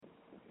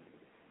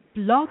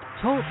Blog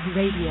Talk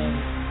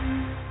Radio.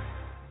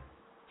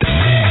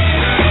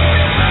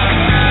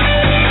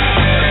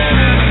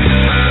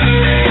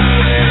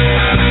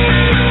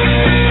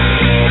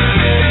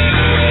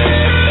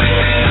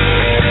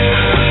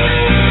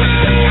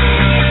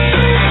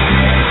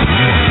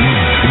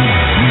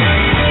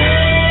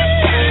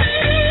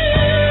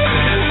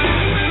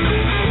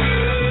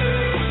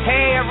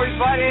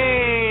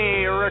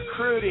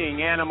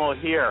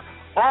 Here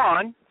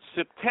on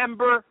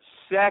September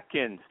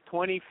 2nd,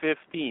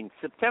 2015,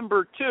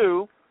 September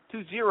 2,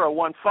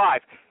 2015.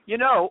 You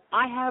know,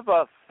 I have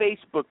a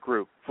Facebook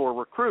group for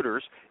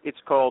recruiters. It's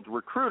called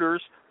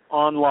Recruiters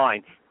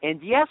Online.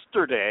 And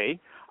yesterday,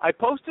 I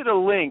posted a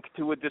link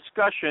to a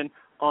discussion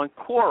on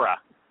Quora,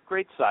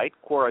 great site,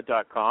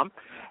 Quora.com,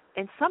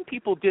 and some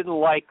people didn't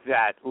like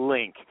that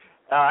link.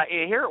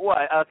 Here it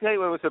was. I'll tell you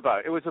what it was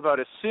about. It was about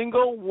a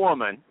single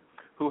woman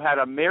who had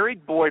a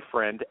married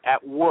boyfriend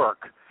at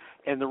work,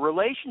 and the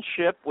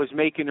relationship was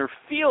making her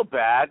feel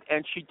bad,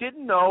 and she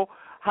didn't know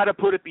how to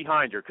put it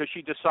behind her because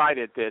she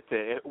decided that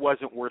it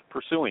wasn't worth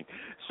pursuing.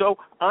 So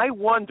I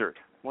wondered,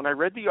 when I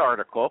read the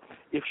article,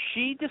 if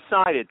she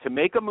decided to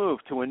make a move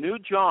to a new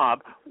job,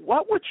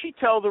 what would she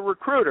tell the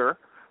recruiter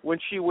when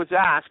she was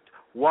asked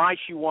why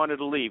she wanted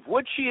to leave?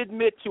 Would she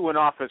admit to an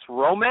office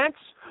romance,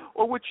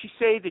 or would she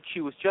say that she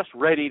was just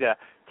ready to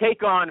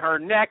take on her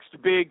next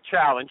big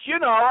challenge? You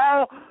know,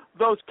 all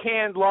those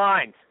canned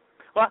lines.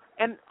 Well,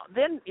 and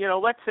then, you know,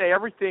 let's say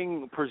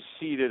everything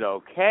proceeded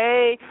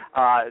okay.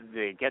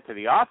 They get to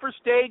the offer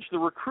stage. The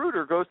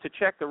recruiter goes to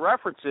check the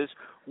references.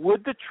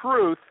 Would the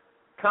truth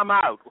come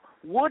out?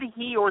 Would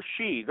he or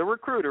she, the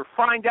recruiter,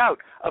 find out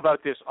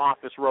about this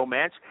office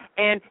romance?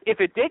 And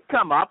if it did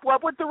come up,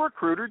 what would the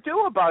recruiter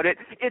do about it?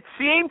 It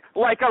seemed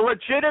like a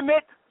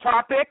legitimate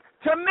topic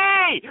to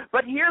me.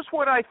 But here's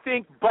what I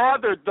think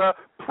bothered the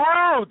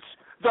prudes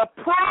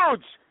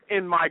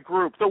in my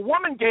group. The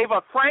woman gave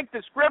a frank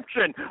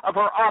description of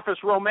her office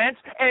romance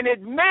and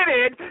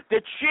admitted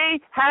that she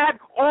had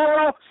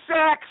oral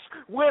sex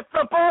with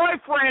the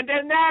boyfriend,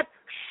 and that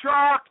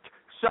shocked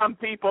some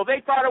people. They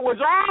thought it was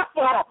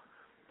awful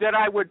that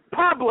I would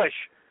publish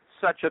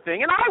such a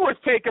thing, and I was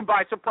taken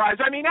by surprise.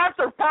 I mean,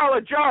 after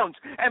Paula Jones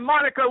and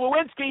Monica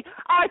Lewinsky,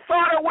 I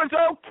thought it was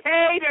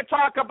okay to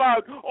talk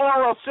about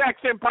oral sex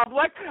in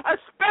public,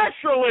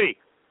 especially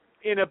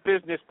in a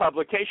business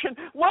publication.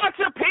 Lots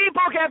of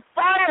people get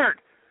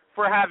fired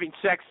for having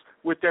sex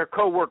with their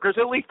coworkers.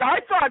 At least I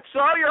thought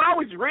so. You're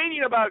always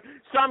reading about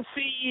some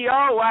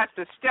CEO who has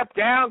to step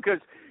down because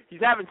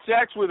he's having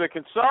sex with a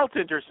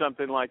consultant or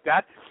something like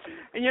that.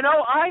 And, you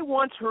know, I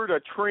once heard a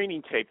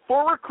training tape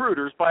for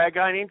recruiters by a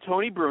guy named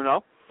Tony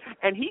Bruno,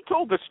 and he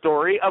told the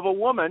story of a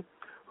woman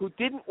who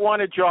didn't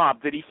want a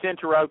job that he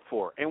sent her out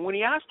for. And when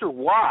he asked her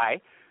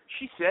why,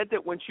 she said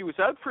that when she was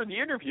out for the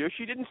interview,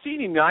 she didn't see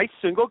any nice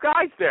single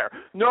guys there.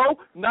 No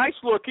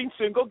nice-looking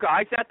single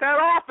guys at that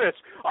office.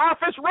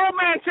 Office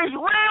romance is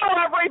real,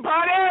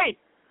 everybody!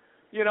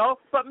 You know,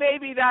 but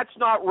maybe that's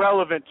not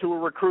relevant to a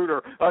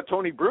recruiter.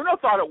 Tony Bruno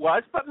thought it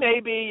was, but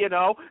maybe, you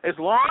know, as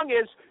long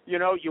as, you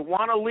know, you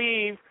want to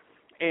leave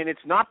and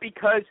it's not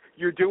because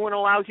you're doing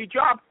a lousy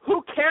job,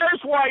 who cares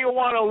why you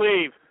want to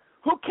leave?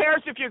 Who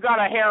cares if you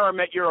got a harem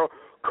at your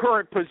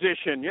current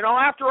position? You know,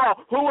 after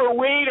all, who are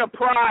we to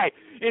pry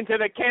into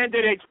the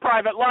candidate's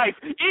private life,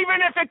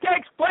 even if it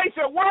takes place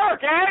at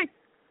work, eh?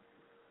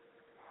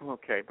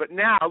 Okay, but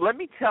now let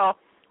me tell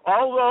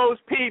all those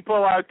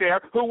people out there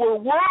who were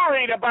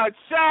worried about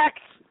sex,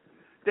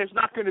 there's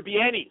not going to be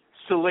any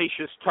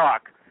salacious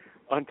talk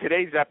on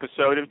today's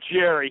episode of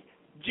Jerry.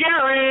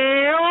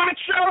 Jerry, what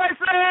shall I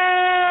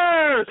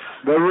say?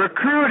 The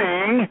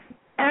recruiting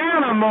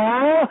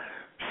animal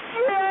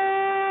show.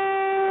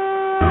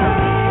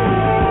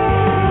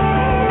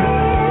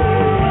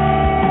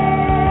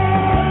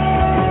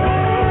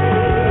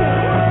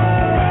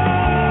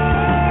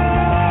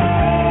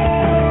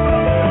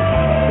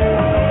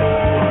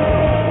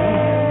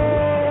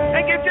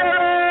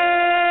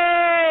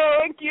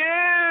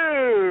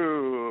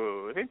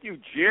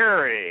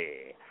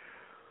 Jerry.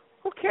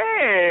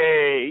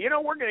 Okay, you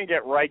know, we're going to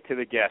get right to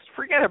the guest.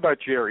 Forget about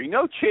Jerry.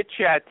 No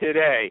chit-chat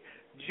today.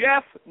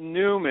 Jeff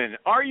Newman,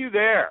 are you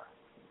there?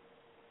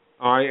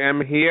 I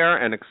am here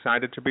and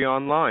excited to be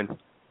online.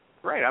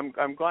 Great,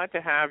 I'm glad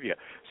to have you.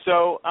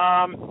 So,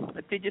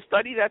 did you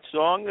study that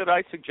song that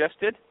I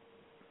suggested?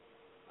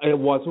 It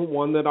wasn't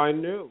one that I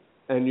knew.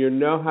 And you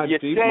know how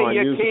deep my musical knowledge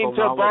is. You say you came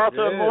to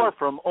Baltimore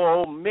from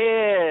Ole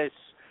Miss.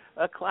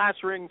 A class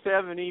ring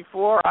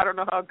 74. I don't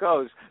know how it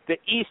goes. The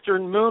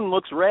eastern moon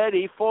looks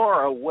ready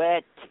for a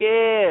wet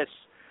kiss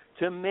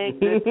to make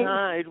the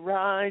tide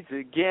rise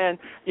again.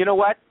 You know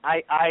what?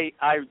 I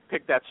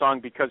picked that song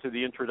because of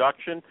the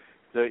introduction,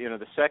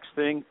 the sex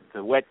thing,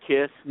 the wet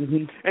kiss.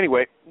 Mm-hmm.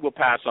 Anyway, we'll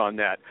pass on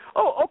that.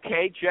 Oh,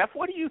 okay, Jeff.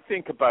 What do you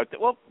think about that?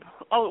 Well,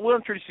 we'll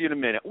introduce you in a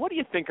minute. What do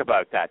you think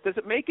about that? Does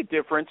it make a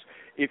difference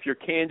if your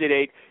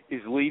candidate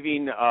is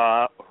leaving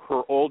her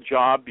old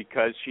job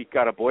because she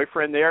got a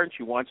boyfriend there and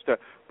she wants to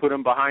put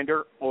him behind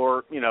her,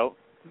 or, you know,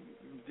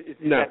 Is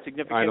No, that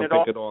significant I don't at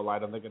all? think at all. I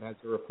don't think it has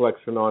a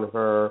reflection on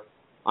her.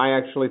 I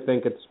actually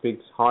think it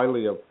speaks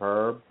highly of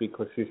her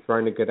because she's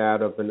trying to get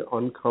out of an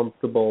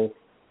uncomfortable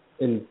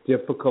and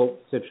difficult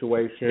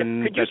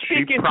situation. Could you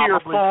speak into your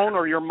phone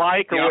or your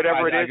mic or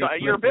whatever it is?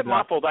 You're a bit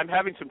muffled. I'm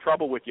having some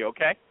trouble with you,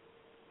 okay?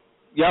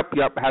 Yep.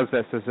 How's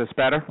this? Is this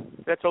better?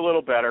 That's a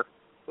little better.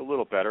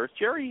 Is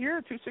Jerry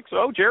here?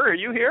 260? Jerry, are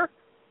you here?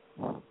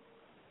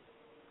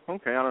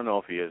 Okay, I don't know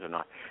if he is or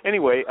not.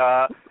 Anyway,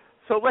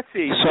 so let's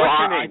see. So what's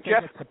your name?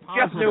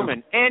 Jeff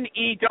Newman,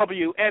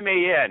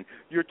 Newman.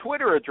 Your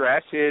Twitter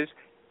address is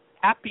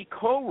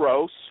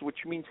Apikoros,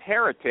 which means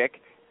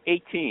heretic,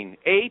 18.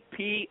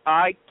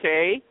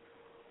 APIKOROS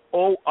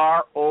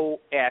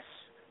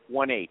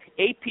 18.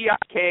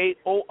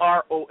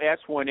 APIKOROS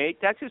 18.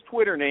 That's his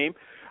Twitter name.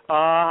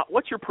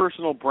 What's your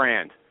personal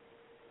brand?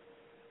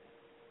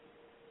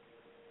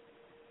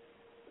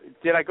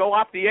 Did I go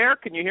off the air?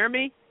 Can you hear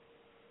me?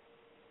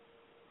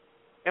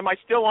 Am I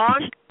still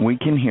on? We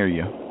can hear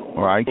you.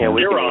 Or I can. Yeah,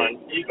 you're on.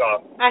 You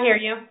go. I hear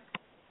you.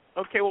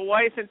 Okay, well,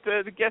 why isn't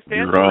the guest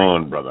answering? You're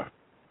on, brother.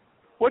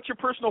 What's your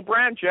personal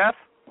brand, Jeff?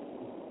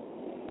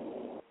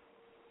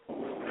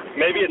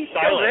 Maybe it's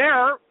silent.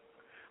 There.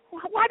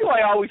 Why do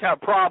I always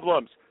have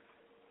problems?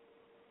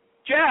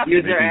 Jeff.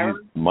 He's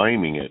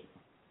miming it.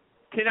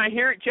 Can I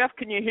hear it? Jeff,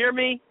 can you hear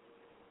me?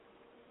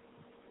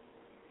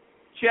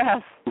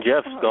 Jeff.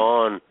 Jeff's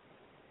gone.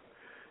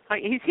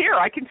 He's here.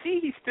 I can see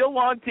he's still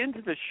logged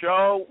into the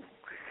show.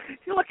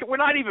 Look, we're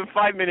not even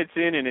 5 minutes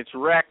in, and it's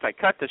wrecked. I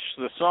cut the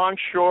song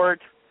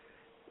short.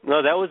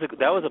 No, that was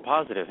a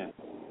positive.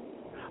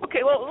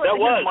 Okay, well, that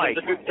was Mike.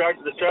 the good start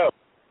to the show.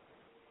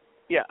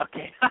 Yeah,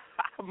 okay.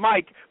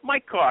 Mike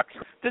Cox,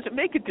 does it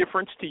make a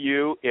difference to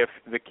you if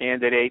the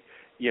candidate,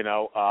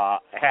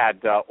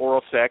 had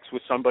oral sex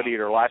with somebody at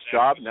her last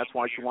job, and that's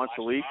why she wants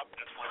to leave?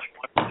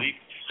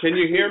 Can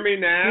you hear me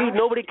now? Dude,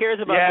 nobody cares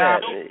about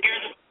that.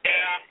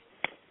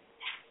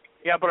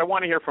 Yeah, but I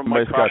want to hear from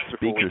Mike Cox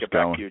before we get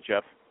back to you,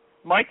 Jeff.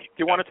 Mike,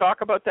 do you want to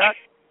talk about that?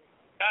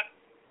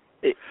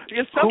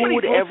 Who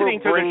would ever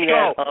bring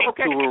that up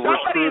to a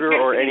recruiter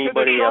or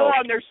anybody else?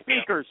 On their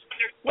speakers.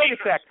 Wait a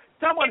sec.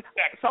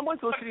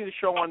 Someone's listening to the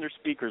show on their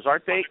speakers,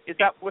 aren't they? Is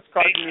that what's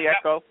causing the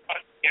echo?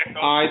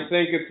 I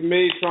think it's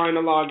me trying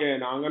to log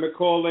in. I'm going to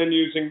call in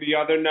using the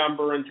other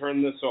number and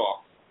turn this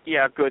off.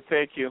 Yeah, good.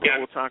 Thank you.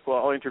 We'll talk. Well,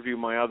 I'll interview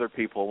my other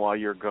people while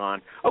you're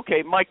gone.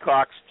 Okay, Mike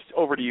Cox,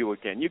 over to you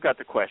again. You got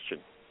the question.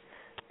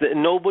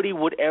 Nobody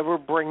would ever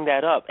bring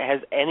that up.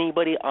 Has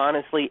anybody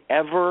honestly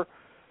ever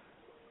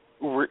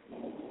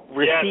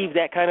received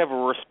that kind of a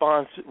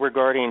response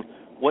regarding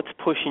what's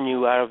pushing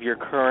you out of your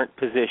current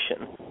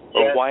position,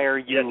 or why are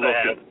you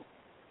looking?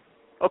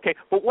 Okay,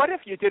 but what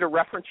if you did a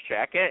reference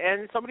check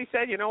and somebody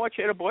said, you know what,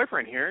 she had a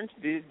boyfriend here and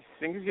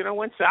things,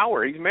 went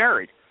sour. He's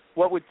married.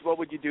 What would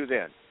you do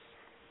then?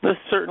 There's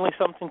certainly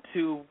something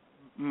to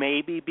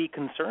maybe be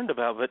concerned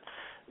about, but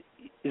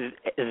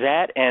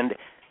that and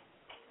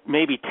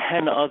maybe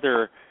 10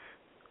 other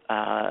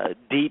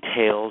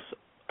details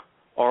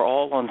are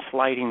all on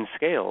sliding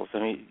scales. I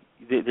mean,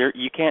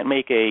 you can't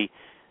make a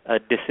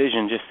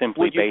decision just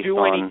simply based on... Would you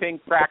do anything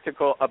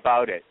practical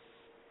about it?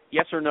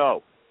 Yes or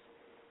no?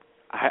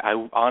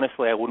 I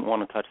honestly, I wouldn't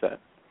want to touch that.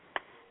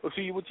 So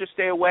you would just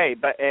stay away.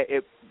 But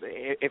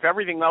if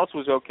everything else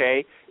was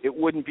okay, it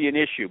wouldn't be an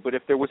issue. But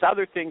if there was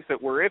other things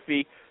that were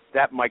iffy,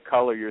 that might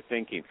color your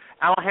thinking.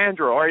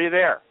 Alejandro, are you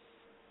there?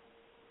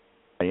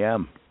 I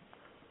am.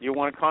 You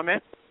want to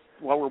comment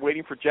while we're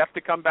waiting for Jeff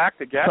to come back,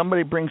 the guest?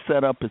 Somebody brings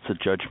that up, it's a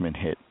judgment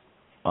hit.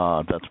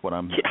 That's what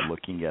I'm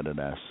looking at it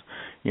as.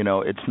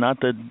 It's not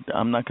that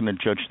I'm not going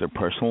to judge their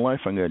personal life.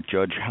 I'm going to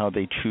judge how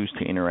they choose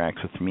to interact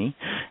with me,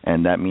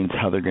 and that means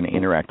how they're going to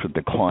interact with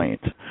the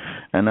client.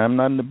 And I'm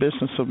not in the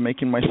business of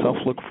making myself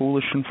look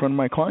foolish in front of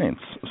my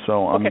clients.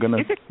 So I'm going to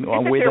weigh that against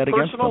them. Is it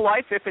their personal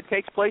life if it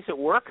takes place at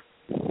work?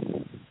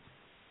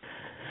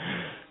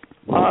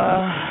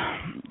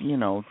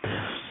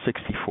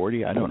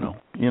 60-40, I don't know.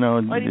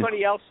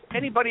 Anybody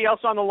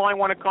else on the line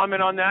want to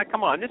comment on that?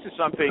 Come on, this is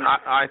something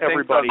I think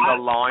everybody...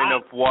 the line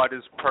of what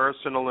is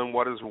personal and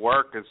what is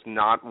work is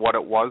not what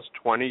it was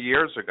 20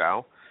 years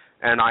ago.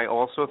 And I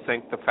also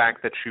think the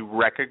fact that she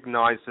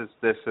recognizes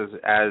this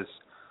as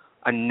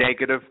a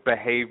negative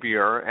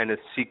behavior and is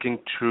seeking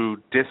to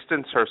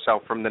distance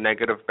herself from the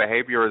negative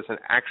behavior is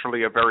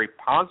actually a very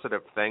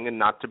positive thing and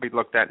not to be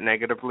looked at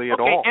negatively at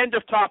all. Okay, end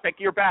of topic.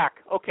 You're back.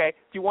 Okay.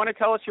 Do you want to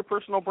tell us your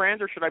personal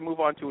brand, or should I move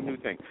on to a new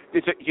thing?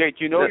 Do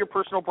you know your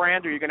personal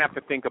brand, or are you going to have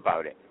to think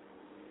about it?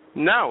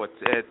 No,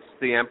 it's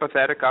the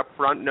empathetic,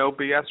 upfront, no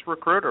BS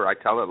recruiter. I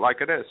tell it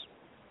like it is.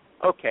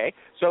 Okay.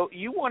 So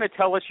you want to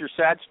tell us your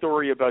sad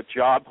story about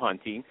job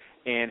hunting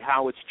and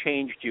how it's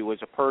changed you as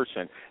a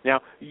person. Now,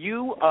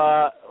 you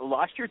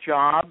lost your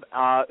job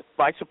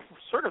by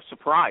sort of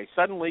surprise.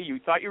 Suddenly, you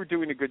thought you were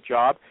doing a good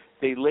job.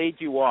 They laid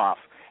you off.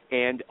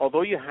 And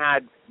although you had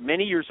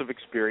many years of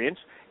experience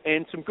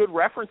and some good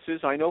references,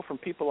 I know from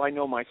people I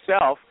know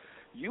myself,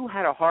 you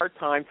had a hard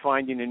time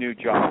finding a new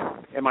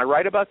job. Am I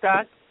right about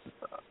that?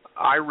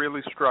 I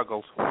really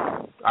struggled.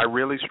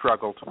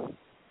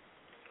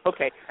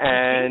 Okay.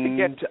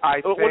 And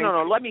I think...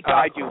 no, let me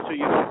guide you so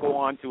you don't go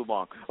on too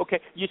long. Okay,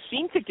 you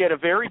seem to get a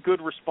very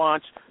good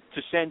response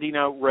to sending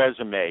out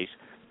resumes.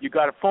 You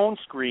got a phone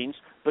screens,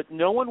 but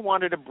no one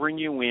wanted to bring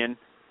you in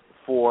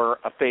for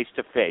a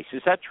face-to-face.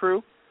 Is that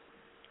true?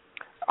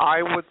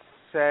 I would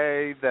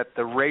say that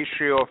the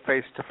ratio of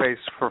face-to-face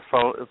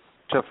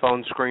to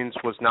phone screens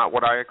was not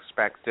what I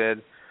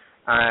expected,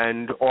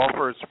 and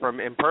offers from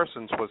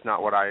in-persons was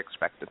not what I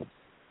expected.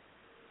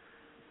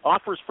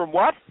 Offers from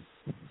what?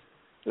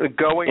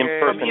 Going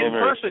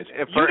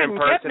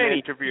in-person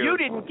interviews. You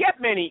didn't get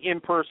many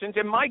in-persons,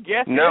 and my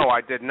guess is... No,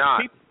 I did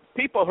not.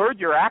 People heard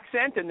your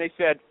accent, and they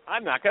said,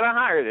 I'm not going to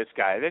hire this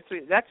guy.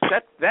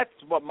 That's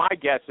what my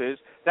guess is.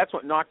 That's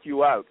what knocked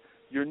you out,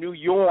 your New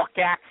York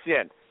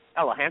accent.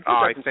 Alejandro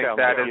I doesn't think sound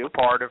that like is you.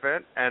 part of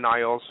it, and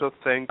I also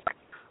think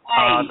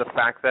the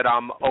fact that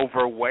I'm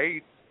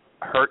overweight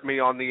hurt me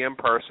on the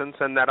in-persons,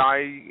 and that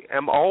I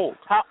am old.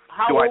 How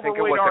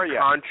overweight are you?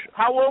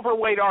 How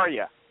overweight are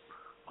you?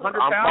 100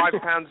 pounds? I'm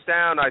 5 pounds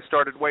down. I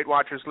started Weight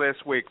Watchers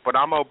last week, but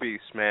I'm obese,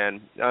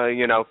 man.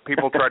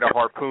 People try to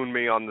harpoon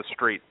me on the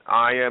street.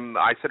 I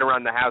sit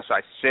around the house.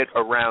 I sit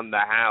around the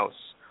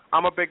house.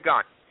 I'm a big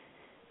guy.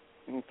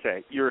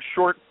 Okay. You're a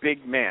short,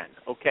 big man,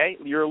 okay?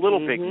 You're a little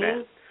big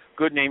man.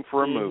 Good name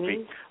for a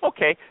movie.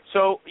 Okay.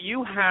 So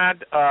you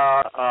had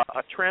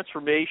a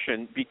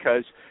transformation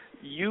because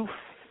you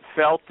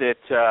felt that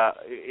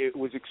it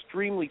was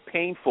extremely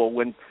painful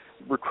when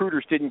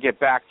recruiters didn't get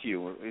back to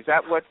you. Is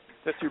that what...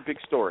 That's your big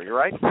story,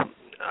 right?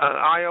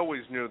 I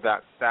always knew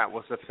that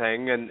was a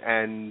thing,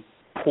 and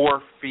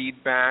poor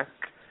feedback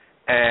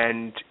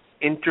and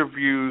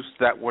interviews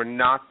that were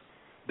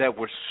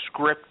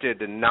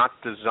scripted and not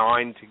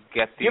designed to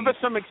get Give us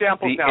some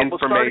examples now. We'll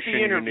start at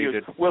the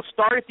interviews. We'll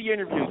start at the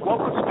interviews. What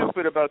was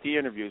stupid about the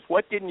interviews?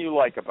 What didn't you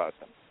like about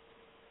them?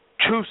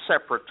 2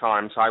 separate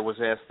times I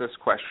was asked this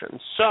question.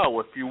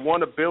 So, if you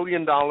won $1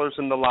 billion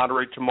in the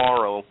lottery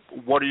tomorrow,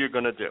 what are you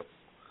going to do?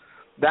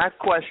 That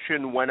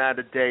question went out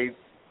of date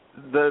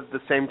the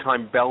same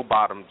time bell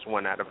bottoms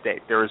went out of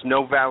date. There is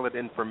no valid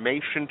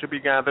information to be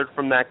gathered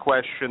from that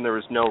question. There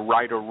is no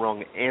right or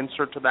wrong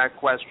answer to that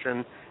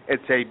question.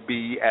 It's a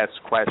BS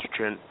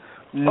question.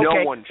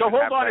 No one should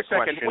have that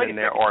question in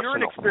their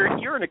arsenal.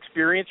 You're an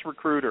experienced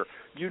recruiter.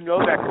 You know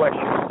that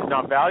question is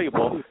not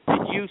valuable.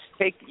 Did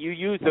you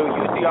use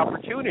the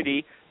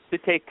opportunity to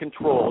take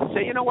control and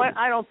say, you know what,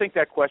 I don't think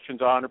that question's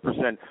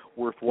 100%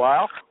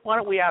 worthwhile. Why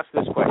don't we ask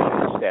this question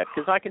instead?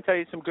 Because I can tell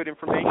you some good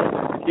information.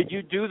 Did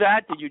you do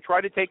that? Did you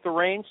try to take the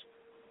reins?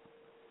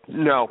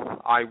 No,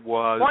 I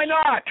was Why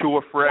not? too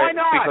afraid. Why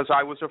not?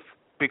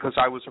 Because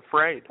I was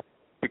afraid.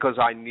 Because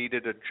I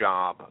needed a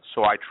job.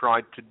 So I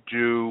tried to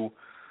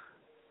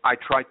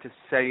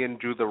say and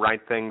do the right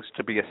things,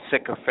 to be a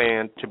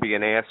sycophant, to be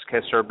an ass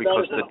kisser,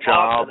 because the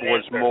job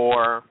was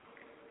more...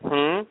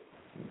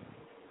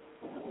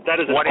 That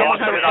is What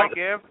answer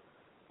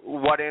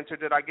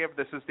did I give?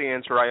 This is the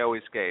answer I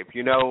always gave.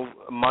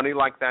 Money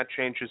like that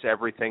changes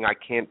everything. I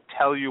can't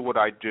tell you what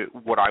I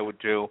would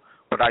do,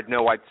 but I'd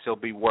know I'd still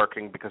be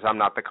working because I'm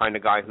not the kind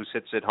of guy who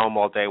sits at home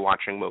all day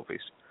watching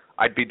movies.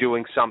 I'd be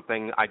doing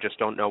something. I just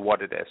don't know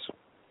what it is.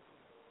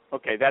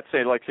 Okay, that's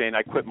like saying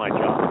I quit my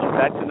job.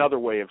 That's another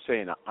way of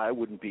saying I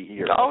wouldn't be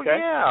here. Oh, okay?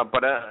 yeah,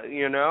 but,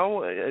 you know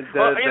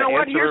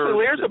what?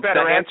 Here's a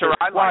better answer.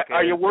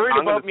 Are you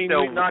worried about me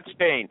not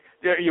staying?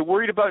 You're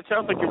worried about, it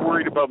sounds like you're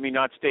worried about me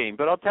not staying,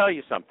 but I'll tell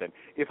you something.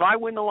 If I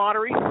win the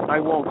lottery, I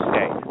won't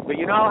stay. But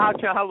you know how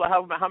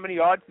many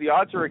odds? The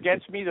odds are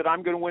against me that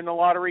I'm going to win the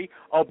lottery.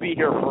 I'll be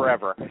here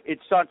forever.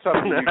 It's not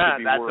something you should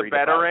be worried about. That's a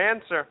better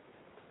answer.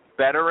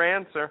 Better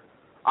answer.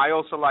 I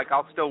also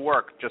I'll still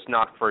work, just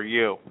not for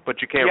you.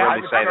 But you can't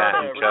really say that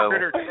until...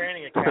 Recruiter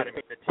Training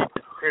Academy that teaches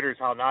recruiters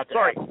how not to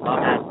ask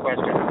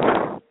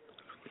questions.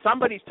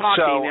 Somebody's talking.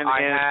 So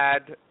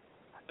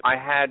I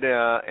had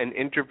an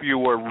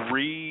interviewer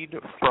read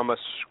from a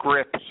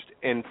script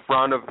in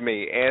front of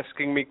me,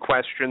 asking me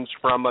questions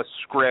from a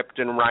script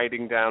and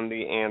writing down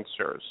the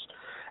answers.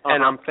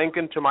 And I'm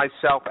thinking to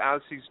myself,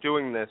 as he's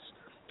doing this,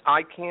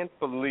 I can't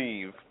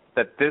believe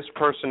that this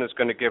person is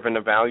going to give an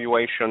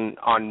evaluation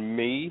on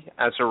me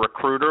as a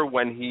recruiter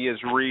when he is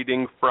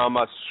reading from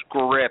a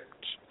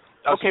script.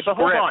 But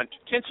hold on.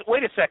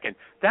 Wait a second.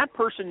 That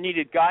person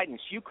needed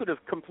guidance. You could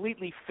have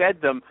completely fed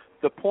them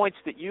the points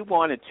that you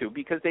wanted to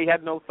because they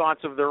had no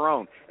thoughts of their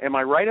own. Am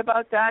I right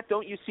about that?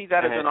 Don't you see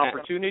that as an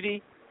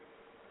opportunity?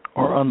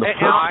 Or on the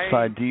flip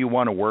side, do you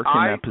want to work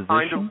in that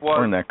position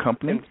or in that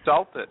company?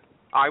 Insulted.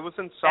 I was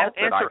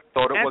insulted. I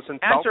thought it was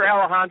insulting. Answer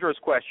Alejandro's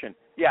question.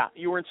 Yeah,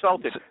 you were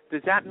insulted.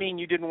 Does that mean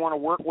you didn't want to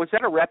work? Was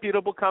that a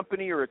reputable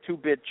company or a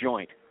two-bit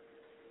joint?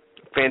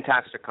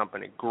 Fantastic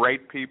company.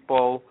 Great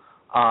people.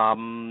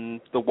 The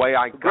way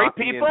I got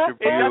the interview... It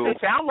doesn't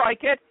sound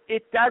like it.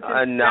 It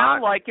doesn't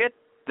sound like it.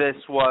 This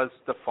was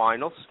the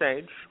final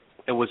stage.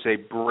 It was a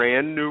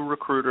brand new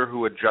recruiter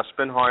who had just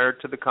been hired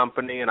to the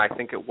company, and I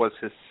think it was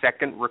his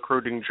second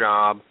recruiting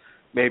job,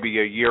 maybe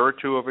a year or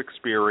two of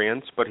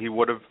experience, but he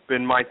would have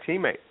been my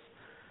teammate.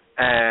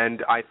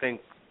 And I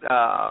think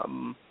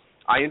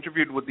I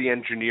interviewed with the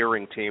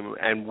engineering team,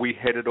 and we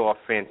hit it off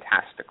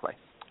fantastically.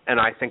 And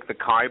I think the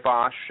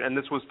kibosh, and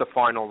this was the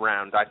final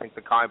round, I think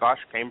the kibosh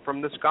came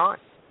from this guy.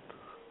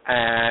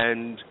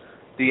 And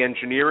the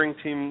engineering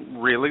team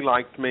really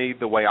liked me.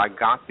 The way I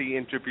got the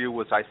interview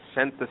was I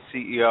sent the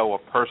CEO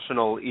a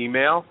personal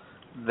email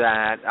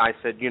that I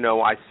said,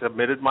 I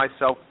submitted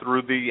myself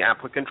through the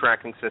applicant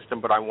tracking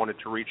system, but I wanted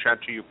to reach out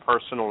to you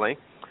personally.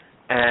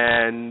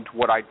 And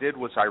what I did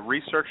was I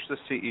researched the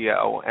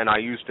CEO, and I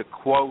used a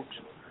quote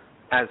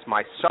as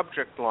my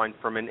subject line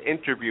from an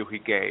interview he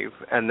gave,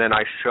 and then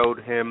I showed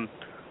him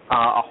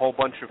a whole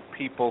bunch of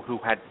people who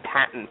had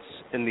patents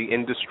in the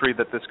industry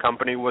that this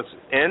company was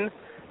in,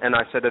 and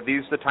I said, are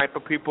these the type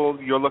of people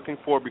you're looking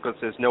for? Because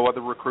there's no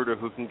other recruiter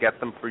who can get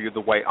them for you the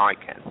way I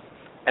can.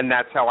 And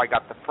that's how I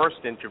got the first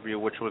interview,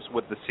 which was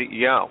with the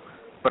CEO.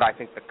 But I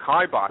think the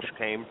kibosh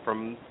came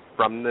from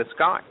this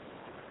guy.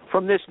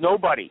 From this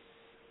nobody.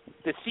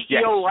 The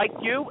CEO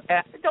liked you?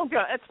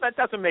 That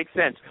doesn't make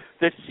sense.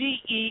 The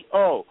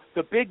CEO,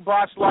 the big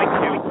boss liked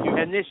you,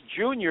 and this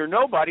junior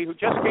nobody who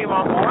just came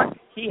on board,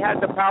 he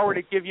had the power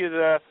to give you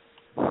the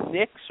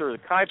nicks or the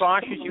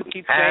kiboshes you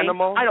keep saying?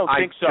 Animal? I don't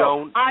think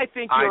so. I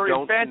think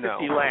you're in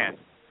fantasy land.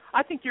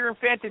 I think you're in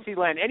fantasy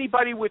land.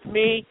 Anybody with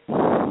me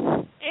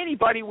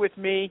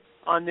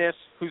on this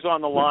who's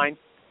on the line?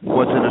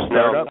 Was it a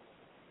startup?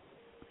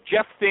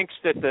 Jeff thinks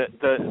that the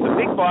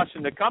big boss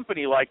in the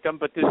company liked him,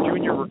 but this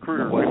junior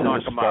recruiter was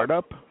knock him out.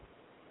 Startup?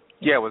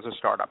 Yeah, it was a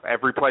startup.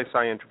 Every place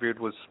I interviewed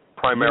was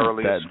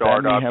primarily a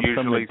startup,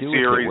 usually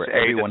Series A to C.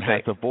 Everyone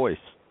has a voice.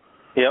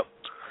 Yep.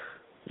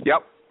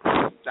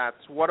 That's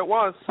what it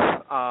was.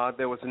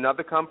 There was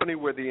another company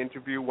where the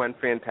interview went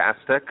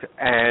fantastic,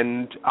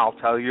 and I'll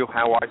tell you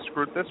how I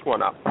screwed this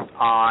one up.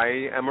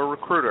 I am a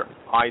recruiter.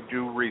 I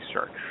do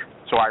research.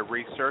 So I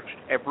researched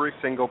every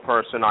single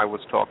person I was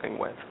talking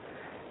with.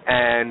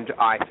 And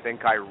I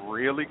think I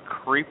really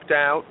creeped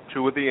out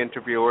two of the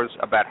interviewers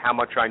about how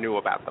much I knew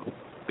about them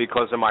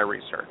because of my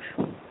research.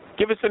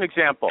 Give us an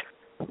example.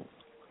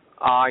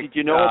 Did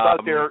you know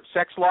about their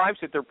sex lives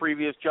at their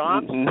previous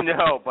jobs?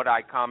 No, but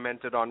I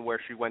commented on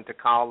where she went to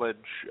college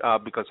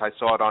because I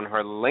saw it on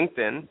her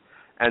LinkedIn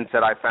and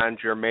said, I found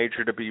your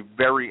major to be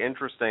very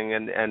interesting,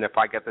 and if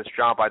I get this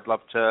job, I'd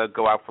love to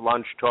go out for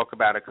lunch, talk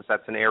about it, because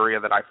that's an area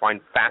that I find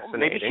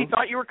fascinating. Maybe she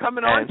thought you were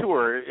coming on to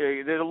her,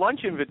 the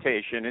lunch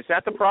invitation. Is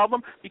that the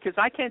problem? Because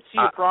I can't see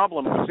a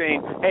problem with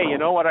saying, hey, you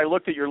know what, I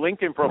looked at your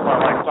LinkedIn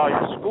profile, I saw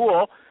your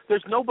school.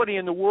 There's nobody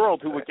in the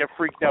world who would get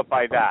freaked out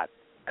by that.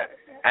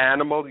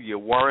 Animal, you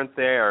weren't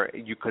there.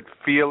 You could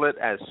feel it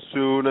as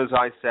soon as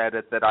I said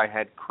it that I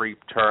had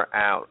creeped her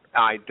out.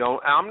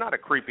 I'm not a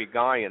creepy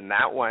guy in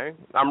that way.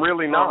 I'm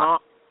really not.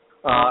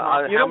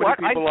 You know what?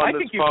 People on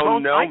this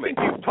phone know me?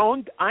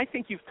 I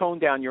think you've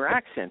toned down your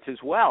accent as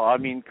well. I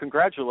mean,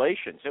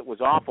 congratulations. It was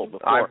awful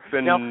before.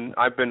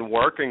 I've been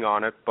working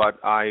on it,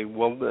 but I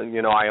will.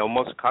 I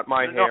almost cut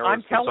my hair.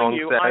 I'm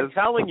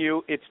telling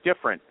you, it's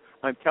different.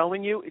 I'm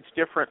telling you, it's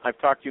different. I've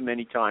talked to you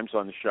many times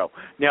on the show.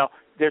 Now,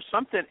 there's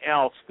something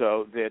else,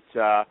 though,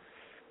 that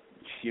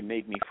you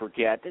made me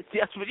forget.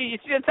 That's what you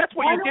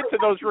did to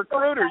those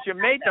recruiters. You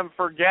made them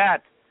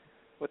forget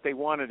what they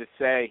wanted to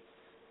say.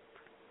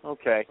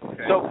 Okay.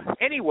 So,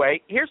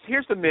 anyway, here's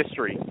the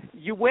mystery.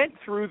 You went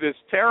through this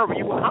terrible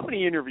 – how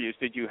many interviews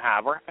did you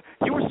have? Or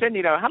you were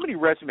sending out – how many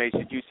resumes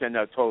did you send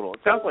out total?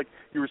 It sounds like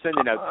you were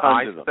sending out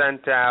tons of them. I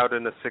sent out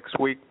in a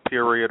 6-week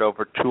period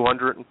over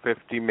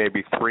 250,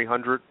 maybe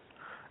 300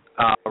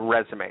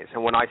 resumes.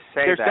 And when I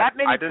say there's that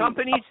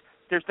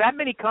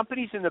many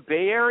companies in the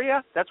Bay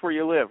Area? That's where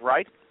you live,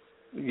 right?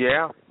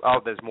 Yeah. Oh,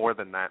 there's more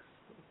than that.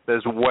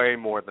 There's way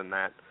more than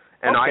that.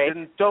 And okay.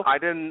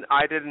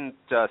 I didn't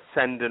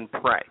send and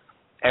pray.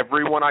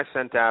 Everyone I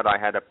sent out, I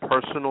had a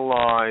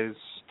personalized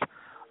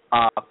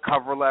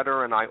cover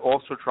letter, and I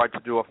also tried to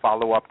do a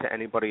follow-up to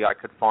anybody I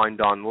could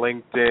find on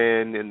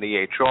LinkedIn, in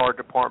the HR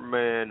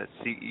department, a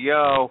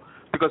CEO,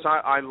 because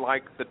I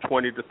like the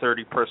 20 to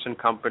 30 person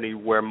company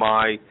where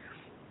my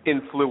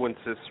influence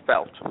is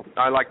felt.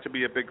 I like to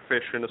be a big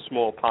fish in a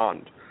small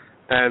pond.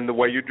 And the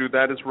way you do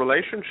that is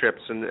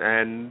relationships,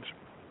 and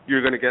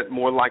you're going to get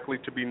more likely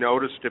to be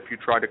noticed if you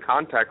try to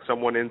contact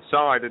someone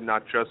inside and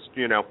not just,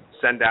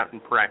 send out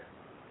and pray.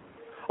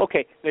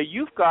 Okay, now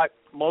you've got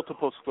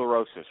multiple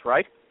sclerosis,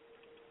 right?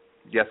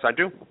 Yes, I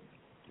do.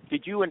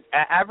 Did you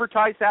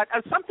advertise that?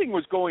 Something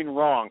was going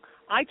wrong.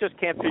 I just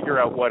can't figure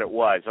out what it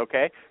was,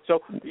 okay? So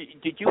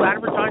did you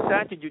advertise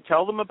that? Did you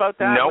tell them about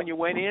that when you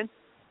went in?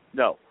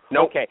 No.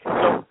 Nope. Okay,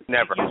 so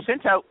never. You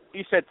sent out,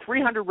 you said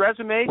 300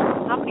 resumes.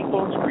 How many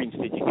phone screens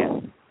did you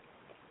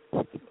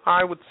get?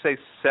 I would say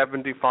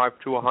 75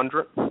 to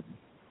 100.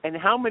 And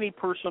how many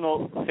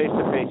personal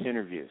face-to-face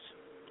interviews?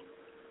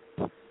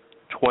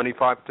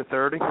 25 to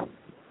 30.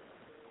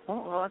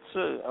 Well, that's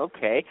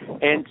okay.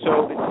 And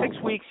so in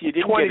 6 weeks you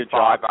didn't 25, get a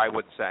job. I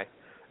would say.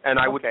 And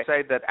I would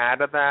say that out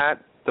of that,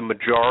 the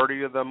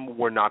majority of them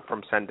were not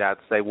from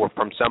send-outs. They were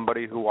from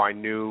somebody who I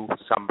knew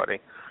somebody.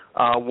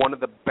 One of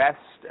the best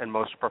and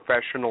most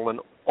professional and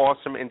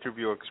awesome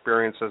interview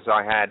experiences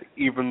I had,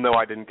 even though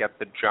I didn't get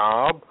the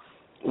job,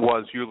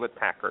 was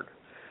Hewlett-Packard.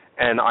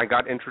 And I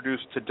got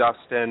introduced to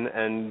Dustin,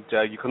 and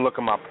you can look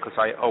him up because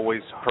I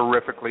always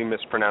horrifically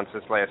mispronounce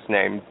his last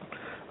name.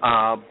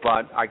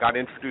 But I got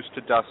introduced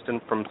to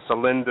Dustin from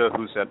Celinda,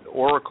 who's at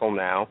Oracle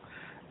now,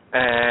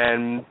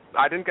 and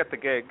I didn't get the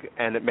gig,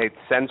 and it made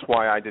sense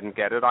why I didn't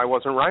get it. I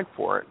wasn't right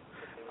for it.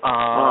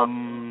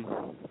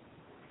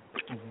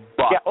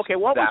 But yeah. Okay.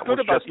 What was good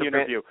about the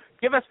interview?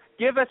 Give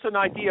us an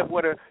idea of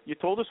what you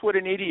told us what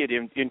an idiot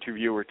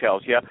interviewer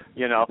tells you.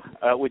 You know,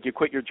 would you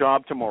quit your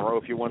job tomorrow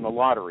if you won the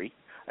lottery?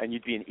 And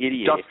you'd be an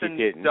idiot if you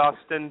didn't.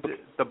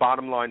 The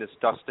bottom line is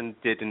Dustin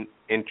didn't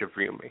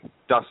interview me.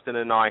 Dustin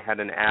and I had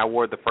an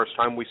hour. The first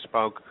time we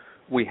spoke,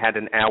 we had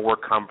an hour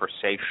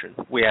conversation.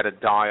 We had a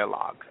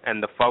dialogue.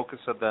 And the focus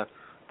of the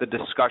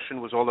discussion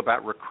was all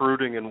about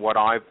recruiting and what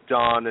I've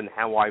done and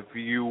how I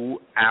view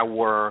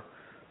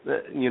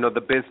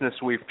the business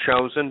we've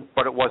chosen.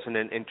 But it wasn't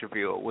an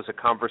interview. It was a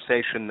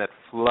conversation that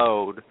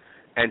flowed.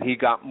 And he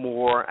got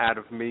more out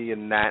of me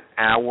in that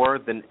hour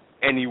than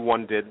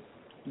anyone did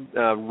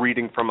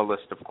reading from a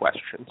list of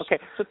questions. Okay,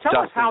 so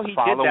tell us how he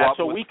did that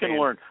so we can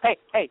learn.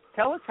 Hey,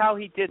 tell us how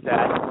he did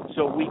that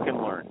so we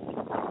can learn.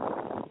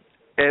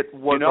 It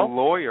was a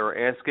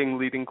lawyer asking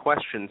leading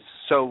questions.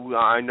 So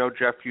I know,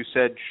 Jeff, you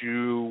said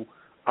you're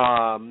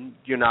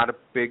not a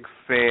big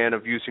fan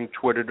of using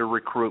Twitter to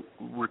recruit.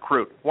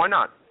 Why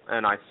not?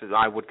 And I said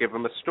I would give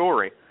him a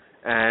story.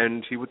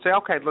 And he would say,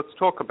 okay, let's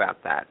talk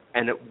about that.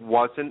 And it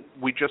wasn't,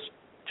 we just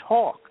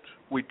talked.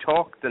 We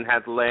talked and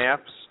had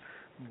laughs.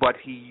 But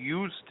he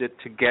used it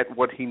to get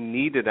what he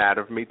needed out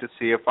of me to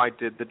see if I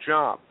did the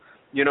job.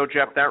 You know,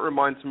 Jeff, that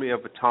reminds me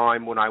of a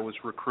time when I was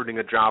recruiting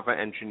a Java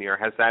engineer.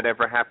 Has that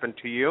ever happened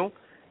to you?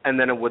 And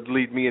then it would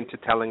lead me into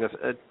talking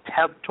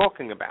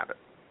about it.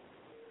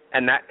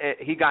 And that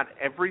he got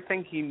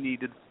everything he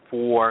needed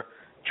to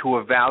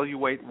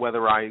evaluate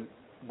whether I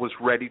was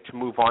ready to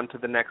move on to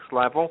the next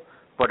level.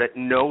 But at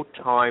no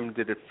time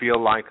did it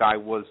feel like I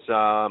was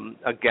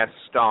a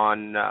guest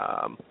on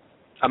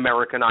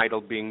American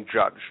Idol being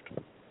judged.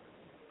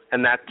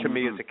 And that, to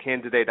me, is a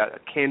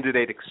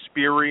candidate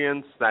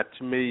experience. That,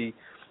 to me,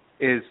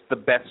 is the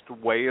best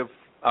way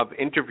of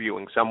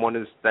interviewing someone,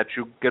 is that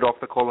you get off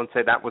the call and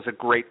say, that was a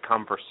great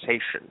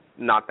conversation,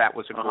 not that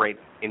was a great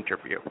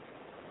interview.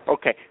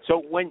 Okay.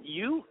 So when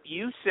you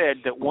said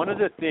that one of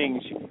the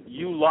things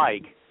you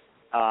like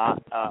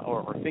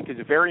or think is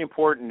very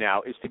important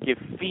now is to give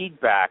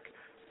feedback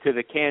to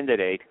the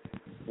candidate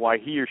why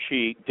he or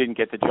she didn't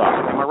get the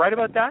job. Am I right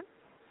about that?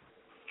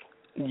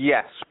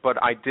 Yes,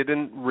 but I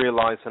didn't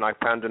realize, and I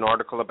found an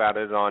article about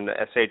it on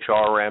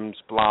SHRM's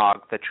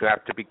blog, that you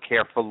have to be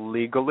careful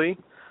legally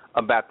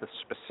about the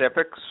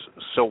specifics.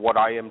 So what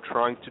I am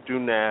trying to do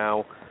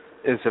now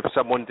is, if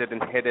someone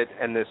didn't hit it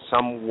and there's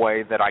some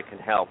way that I can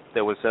help,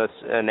 there was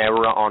an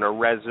error on a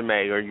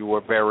resume or you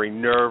were very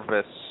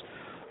nervous,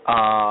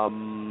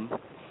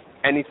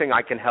 anything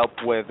I can help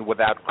with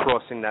without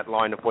crossing that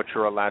line of what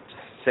you're allowed to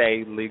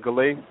say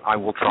legally, I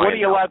will try. What are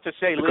you allowed to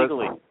say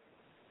legally?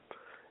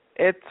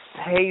 It's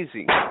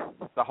hazy.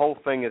 The whole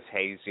thing is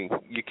hazy.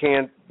 You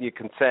can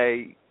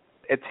say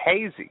it's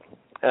hazy.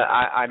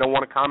 I don't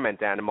want to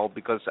comment, Animal,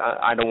 because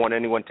I don't want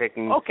anyone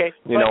taking. Okay.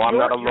 I'm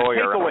not a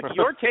lawyer.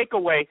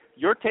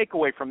 Your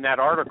takeaway from that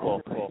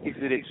article is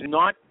that it's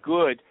not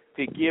good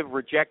to give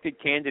rejected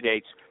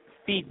candidates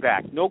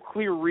feedback, no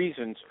clear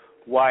reasons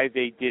why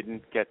they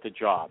didn't get the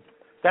job.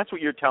 That's what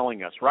you're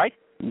telling us, right?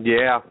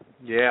 Yeah.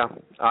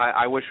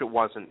 I wish it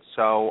wasn't.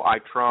 So I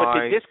try.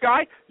 But did this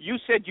guy, you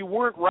said you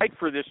weren't right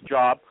for this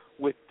job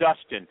with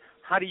Dustin.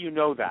 How do you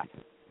know that?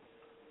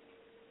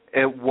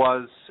 It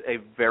was a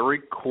very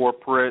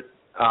corporate,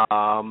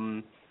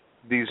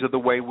 these are the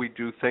way we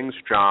do things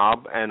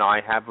job, and I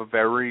have a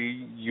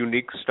very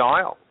unique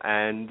style.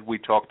 And we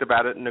talked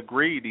about it and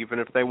agreed, even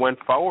if they went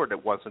forward,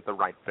 it wasn't the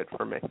right fit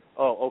for me.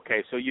 Oh,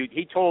 okay. So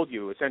he told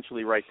you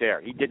essentially right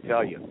there. He did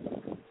tell you.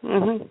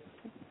 Mm-hmm.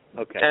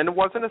 Okay. And it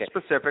wasn't a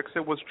specifics.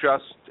 It was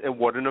just, it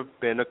wouldn't have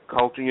been a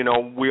culture.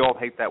 We all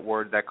hate that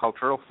word, that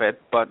cultural fit,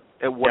 but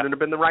it wouldn't have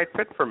been the right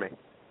fit for me.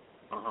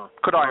 Uh-huh.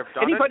 Could I have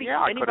done it?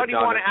 Yeah, anybody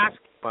want to ask?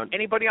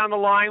 Anybody on the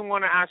line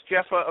want to ask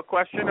Jeff a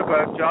question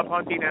about job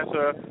hunting as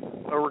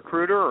a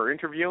recruiter or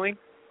interviewing?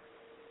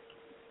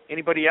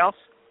 Anybody else?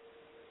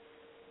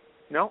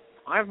 No?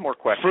 I have more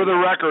questions. For the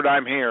record,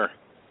 I'm here.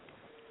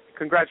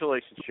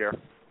 Congratulations, Sheriff.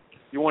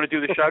 You want to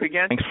do the shout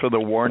again? Thanks for the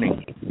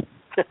warning.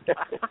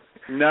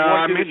 No,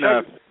 I'm eating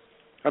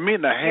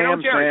a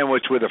ham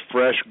sandwich with a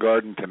fresh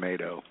garden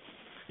tomato.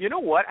 You know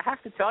what? I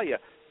have to tell you,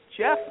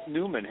 Jeff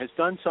Newman has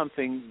done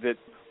something that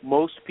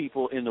most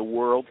people in the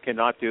world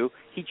cannot do.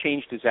 He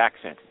changed his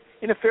accent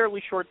in a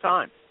fairly short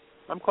time.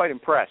 I'm quite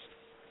impressed.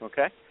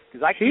 Okay?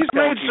 He's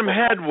made some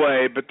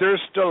headway, but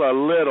there's still a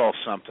little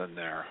something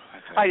there.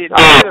 I didn't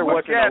know there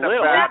wasn't a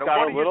little. What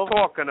are you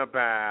talking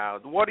about?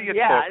 What are you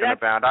talking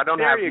about? I don't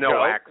have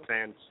no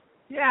accents.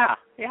 Yeah.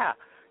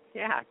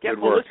 Get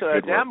Melissa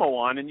Adamo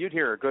on, and you'd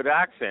hear a good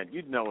accent.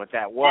 You'd know what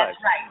that was.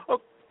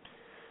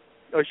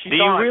 That's right. Do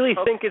you really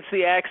think it's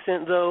the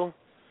accent, though?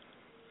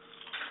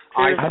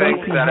 I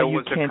think that it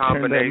was a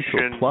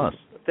combination.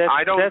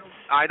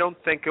 I don't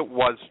think it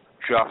was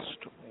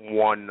just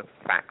one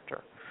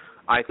factor.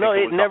 I think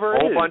it was a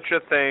whole bunch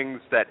of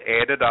things that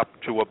added up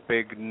to a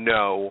big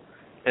no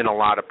in a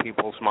lot of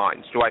people's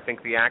minds. Do I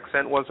think the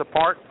accent was a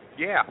part?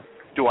 Yeah.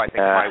 Do I think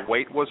my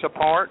weight was a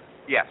part?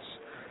 Yes.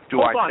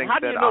 Hold on. How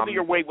do you know that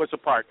your weight was a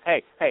part?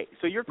 Hey.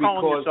 So you're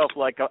calling yourself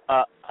like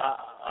a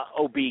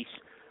obese?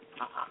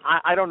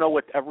 I don't know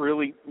what that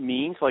really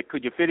means. Like,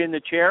 could you fit in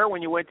the chair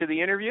when you went to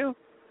the interview?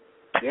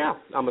 Yeah,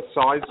 I'm a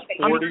size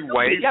 40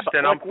 waist,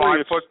 and I'm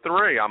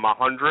 5'3". I'm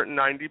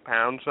 190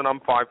 pounds, and I'm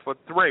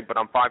 5'3". But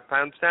I'm 5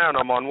 pounds down.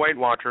 I'm on Weight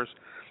Watchers.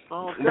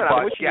 Oh, good.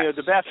 I'm wishing you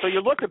the best. So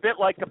you look a bit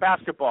like a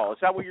basketball. Is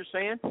that what you're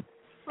saying?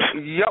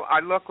 Yep,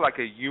 I look like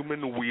a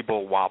human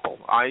weeble wobble.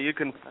 You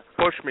can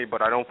push me,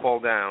 but I don't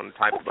fall down.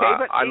 Type. Okay,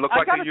 but I look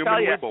like a human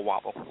weeble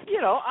wobble. You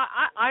know,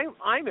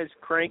 I'm as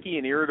cranky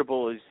and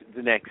irritable as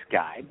the next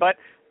guy. But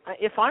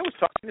if I was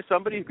talking to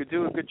somebody who could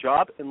do a good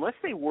job, unless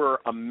they were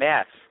a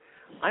mess,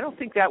 I don't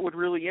think that would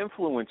really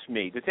influence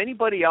me. Does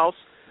anybody else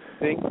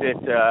think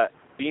that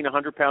being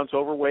 100 pounds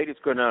overweight is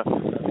going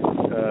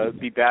to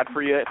be bad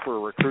for you for a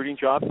recruiting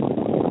job?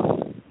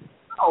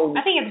 Oh,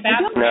 I think it's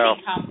bad for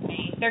any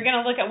company. They're going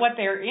to look at what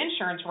their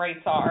insurance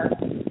rates are.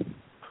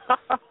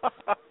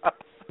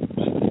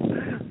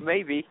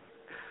 Maybe.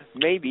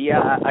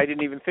 I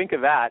didn't even think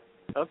of that.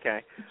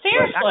 Okay.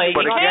 Seriously,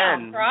 but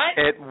again, right?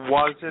 It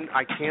wasn't.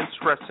 I can't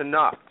stress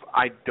enough.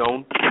 I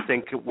don't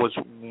think it was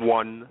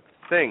one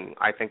thing.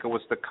 I think it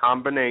was the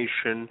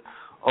combination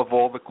of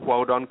all the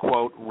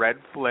quote-unquote red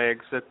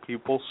flags that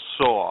people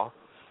saw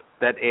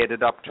that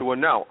added up to a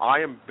no. I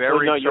am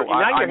very... Well, no, you're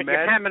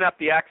hamming up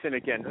the accent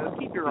again.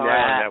 Keep your eye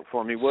on that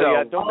for me, will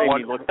you? Don't make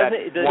me look that...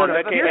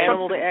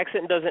 The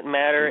accent doesn't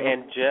matter,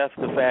 and Jeff,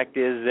 the fact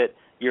is that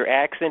your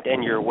accent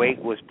and your weight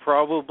was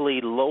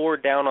probably lower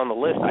down on the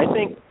list. I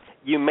think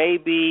you may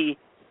be,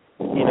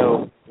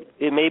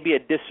 it may be a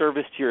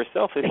disservice to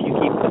yourself if you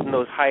keep putting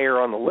those higher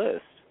on the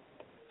list.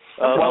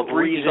 I'll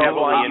tell you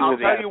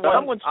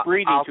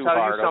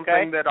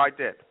something that I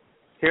did.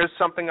 Here's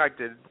something I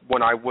did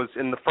when I was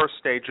in the first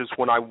stages,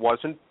 when I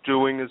wasn't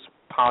doing as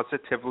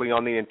positively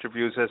on the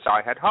interviews as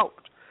I had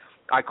hoped.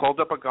 I called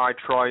up a guy,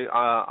 Troy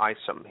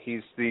Isom.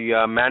 He's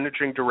the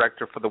managing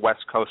director for the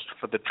West Coast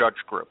for the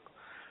Judge Group.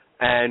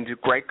 And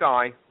great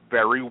guy,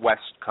 very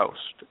West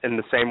Coast, in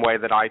the same way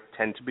that I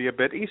tend to be a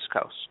bit East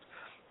Coast.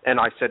 And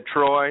I said,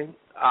 Troy,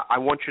 I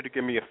want you to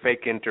give me a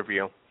fake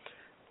interview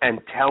and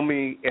tell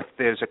me if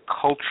there's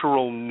a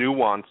cultural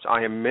nuance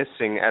I am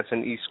missing as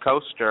an East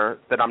Coaster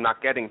that I'm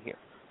not getting here.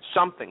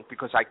 Something,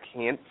 because I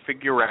can't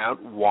figure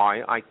out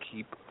why I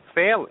keep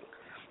failing.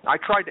 I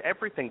tried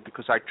everything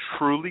because I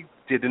truly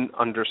didn't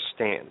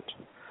understand.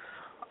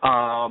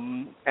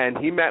 And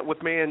he met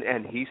with me,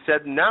 and he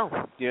said, no,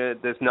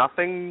 there's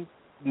nothing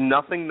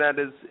that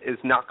is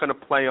not going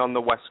to play on the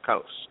West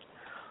Coast.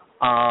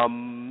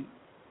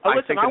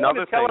 Listen, I want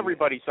to tell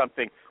everybody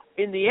something.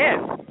 In the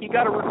end, he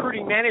got a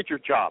recruiting manager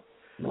job.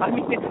 I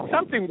mean,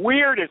 something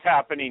weird is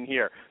happening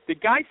here. The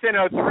guy sent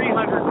out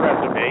 300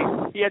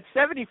 resumes. He had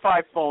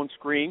 75 phone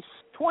screens,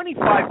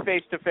 25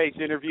 face-to-face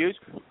interviews,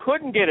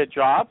 couldn't get a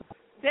job.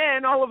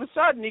 Then, all of a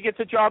sudden, he gets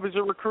a job as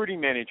a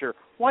recruiting manager.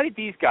 Why did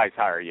these guys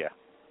hire you?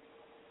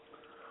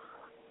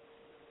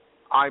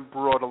 I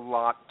brought a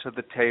lot to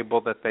the table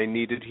that they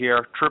needed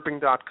here.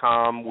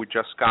 Tripping.com, we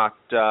just got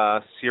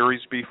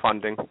Series B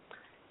funding.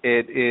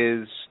 It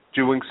is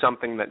doing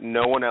something that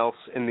no one else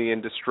in the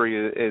industry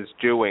is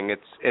doing.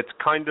 It's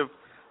kind of,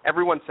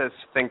 everyone says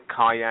think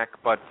kayak,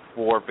 but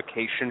for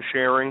vacation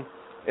sharing.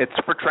 It's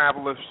for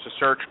travelers to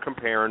search,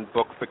 compare, and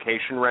book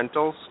vacation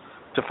rentals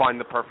to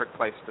find the perfect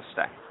place to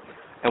stay.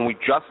 And we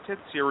just hit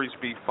Series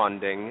B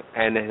funding,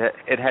 and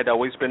it had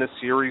always been a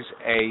Series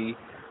A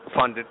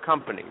funded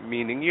company,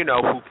 meaning,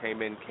 who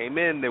came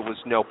in. There was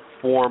no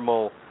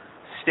formal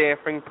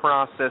staffing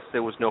process.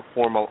 There was no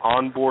formal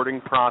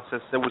onboarding process.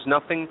 There was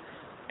nothing.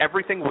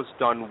 Everything was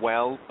done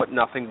well, but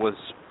nothing was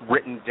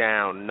written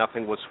down.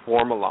 Nothing was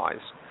formalized.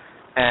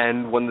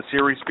 And when the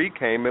Series B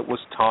came, it was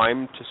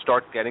time to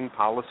start getting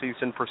policies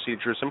and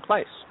procedures in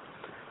place.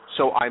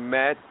 So I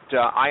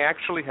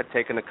actually had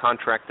taken a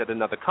contract at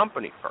another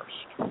company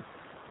first.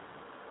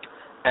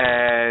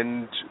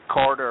 And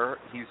Carter,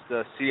 he's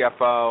the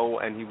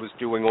CFO, and he was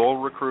doing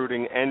all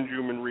recruiting and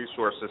human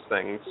resources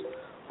things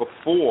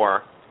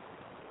before.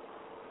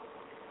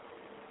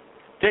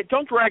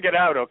 Don't drag it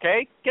out,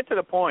 okay? Get to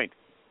the point.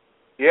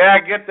 Yeah,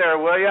 get there,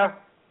 will ya?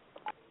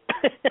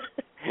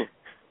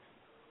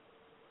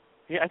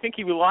 Yeah, I think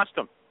we lost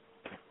him.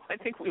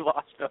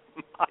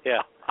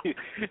 Yeah.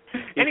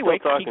 Anyway,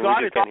 he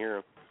got it.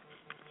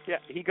 Yeah,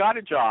 he got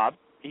a job.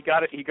 He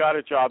got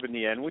a job in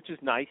the end, which is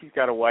nice. He's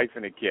got a wife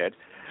and a kid.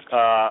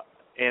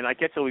 And I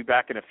guess he'll be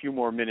back in a few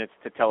more minutes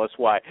to tell us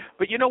why.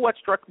 But you know what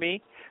struck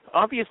me?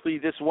 Obviously,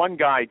 this one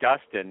guy,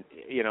 Dustin,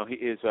 he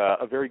is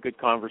a very good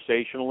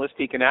conversationalist.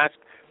 He can ask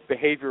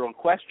behavioral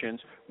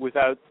questions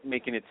without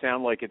making it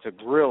sound like it's a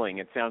grilling.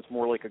 It sounds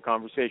more like a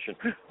conversation.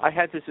 I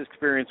had this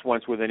experience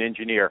once with an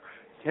engineer.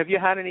 Have you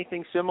had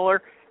anything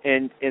similar?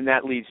 And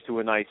that leads to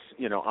a nice,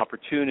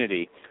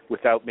 opportunity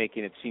without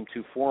making it seem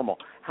too formal.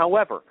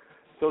 However,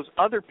 those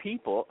other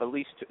people, at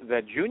least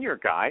that junior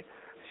guy,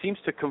 seems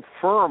to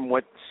confirm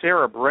what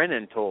Sarah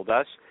Brennan told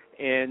us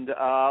and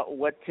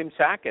what Tim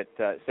Sackett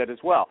said as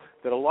well,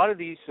 that a lot of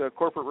these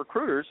corporate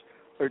recruiters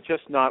are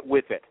just not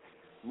with it.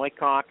 Mike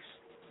Cox,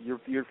 your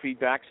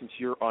feedback since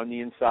you're on the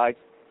inside?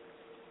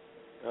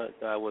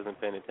 I wasn't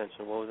paying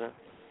attention. What was that?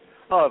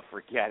 Oh,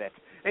 forget it.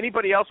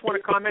 Anybody else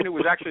want to comment who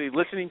was actually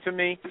listening to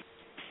me?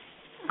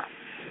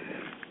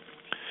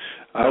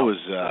 I was.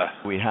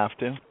 We have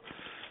to.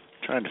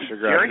 Trying to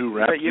figure out who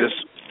wrapped this.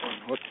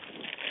 What?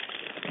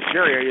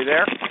 Jerry, are you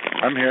there?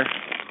 I'm here.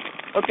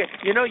 Okay.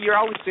 You're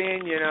always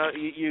saying,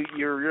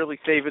 you're really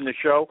saving the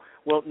show.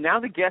 Well, now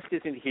the guest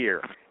isn't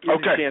here. Here's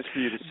a chance for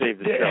you to save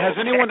the show. Has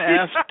anyone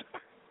asked?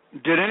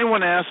 Did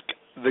anyone ask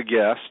the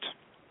guest?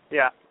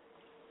 Yeah.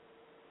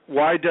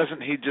 Why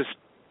doesn't he just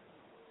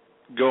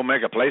go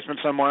make a placement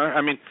somewhere?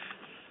 I mean,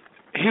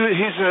 he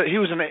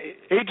was an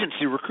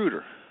agency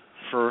recruiter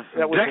for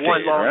that was decades,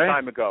 one long right?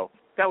 time ago.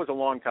 That was a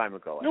long time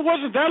ago. It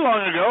wasn't that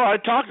long ago. I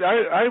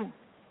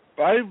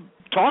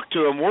talked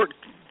to him,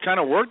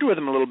 worked with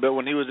him a little bit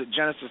when he was at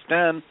Genesis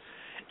 10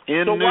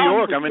 in New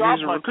York. I mean,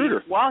 he's a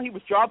recruiter. While he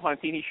was job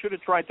hunting, he should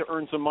have tried to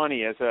earn some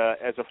money as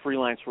a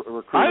freelance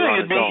recruiter. I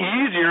think it'd be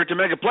easier to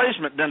make a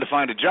placement than to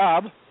find a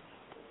job.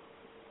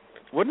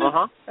 Wouldn't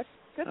it?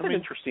 That's an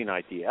interesting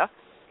idea.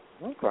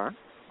 Okay.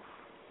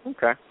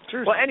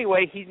 Seriously. Well,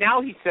 anyway, he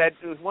said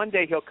one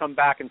day he'll come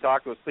back and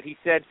talk to us, but he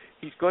said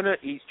he's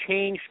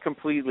changed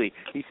completely.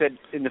 He said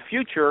in the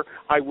future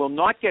I will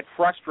not get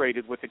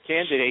frustrated with the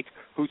candidates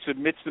who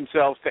submits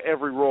themselves to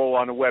every role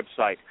on a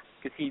website,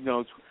 because he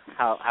knows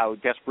how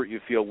desperate you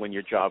feel when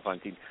you're job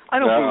hunting. I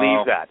don't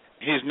believe that.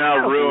 He's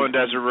now ruined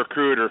as a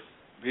recruiter.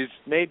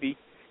 Maybe.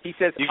 He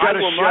says you got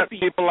to shut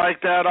people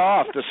like that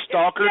off. The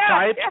stalker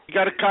type, you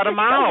got to cut them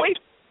out.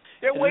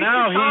 They're wasting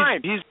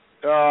time.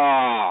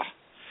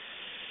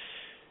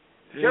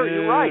 Jerry,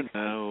 you're right.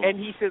 No. And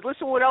he says,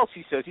 listen what else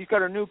he says. He's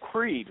got a new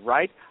creed,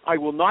 right? I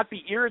will not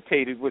be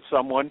irritated with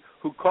someone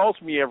who calls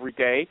me every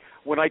day.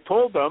 When I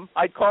told them,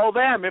 I'd call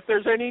them if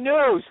there's any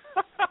news.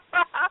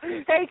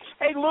 Hey,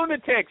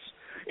 lunatics,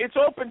 it's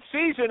open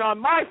season on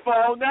my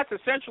phone. That's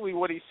essentially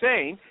what he's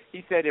saying.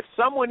 He said, if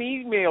someone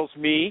emails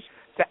me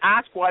to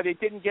ask why they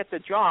didn't get the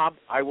job,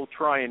 I will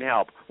try and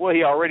help. Well,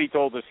 he already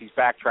told us he's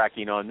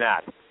backtracking on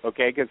that,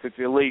 okay, because it's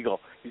illegal.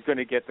 He's going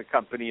to get the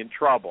company in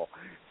trouble.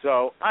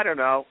 So, I don't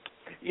know.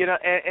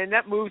 And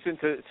that moves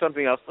into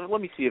something else.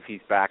 Let me see if he's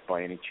back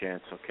by any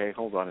chance, okay?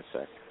 Hold on a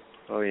sec.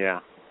 Oh, yeah.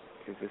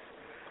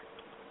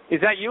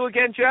 Is that you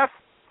again, Jeff?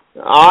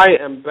 I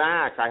am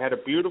back. I had a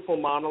beautiful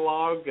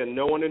monologue, and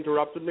no one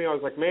interrupted me. I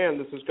was like, man,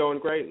 this is going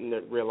great, and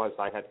then realized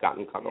I had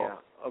gotten cut off.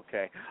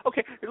 Okay.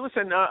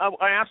 Listen,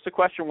 I asked a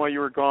question while you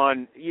were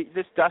gone.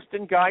 This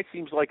Dustin guy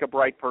seems like a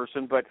bright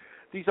person, but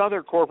these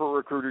other corporate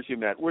recruiters you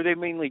met, were they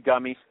mainly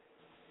dummies?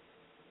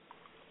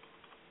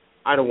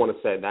 I don't want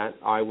to say that.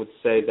 I would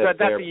say that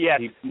that's a yes.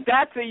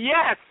 That's a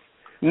yes.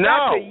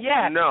 No, that's a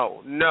yes.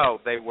 No,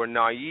 they were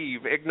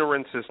naive.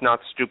 Ignorance is not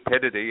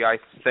stupidity. I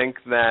think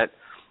that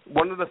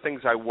one of the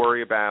things I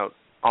worry about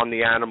on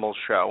the Animal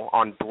Show,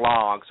 on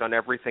blogs, on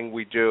everything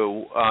we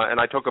do, and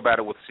I talk about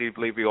it with Steve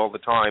Levy all the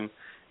time,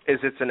 is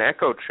it's an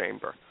echo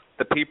chamber.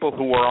 The people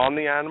who are on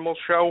the Animal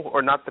Show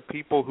are not the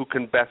people who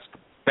can best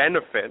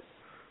benefit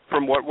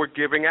from what we're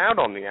giving out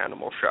on the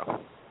Animal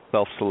Show.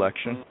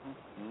 Self-selection.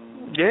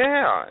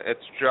 Yeah,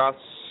 it's just...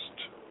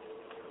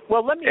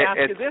 Well, let me ask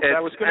you this.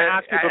 I was going to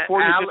ask you before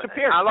you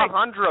disappeared.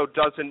 Alejandro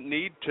doesn't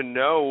need to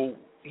know.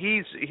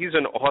 He's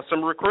an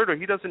awesome recruiter.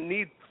 He doesn't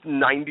need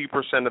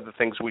 90% of the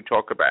things we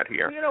talk about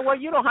here. You know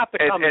what? You don't have to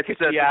come and kiss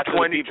the ass of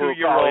the people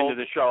who call into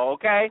the show,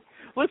 okay?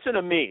 Listen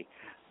to me.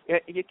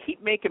 You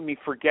keep making me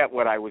forget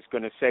what I was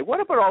going to say. What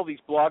about all these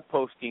blog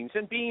postings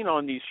and being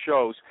on these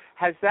shows?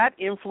 Has that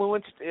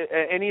influenced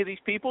any of these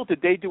people?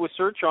 Did they do a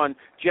search on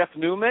Jeff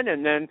Newman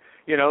and then,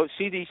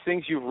 see these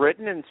things you've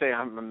written and say,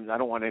 I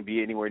don't want to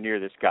be anywhere near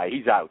this guy.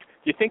 He's out.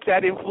 Do you think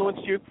that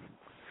influenced you,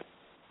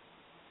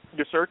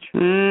 your search?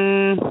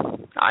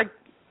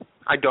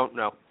 I don't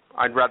know.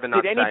 I'd rather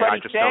not say. I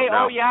just don't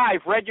know. Oh, yeah,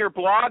 I've read your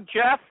blog,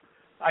 Jeff.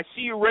 I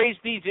see you raise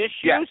these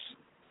issues.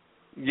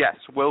 Yes,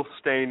 Will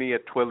Staney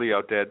at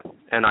Twilio did,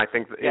 and I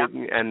think,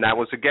 and that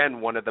was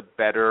again one of the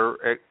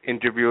better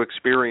interview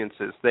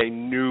experiences. They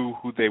knew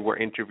who they were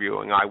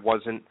interviewing. I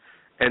wasn't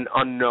an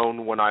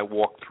unknown when I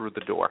walked through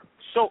the door.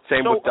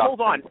 Same with Dustin.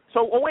 Hold on.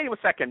 So wait a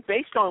second.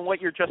 Based on what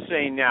you're just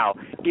saying now,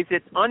 is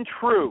it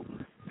untrue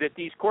that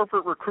these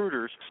corporate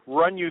recruiters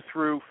run you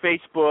through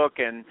Facebook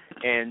and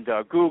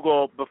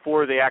Google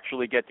before they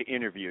actually get to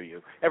interview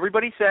you?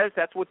 Everybody says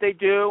that's what they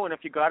do, and if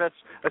you got a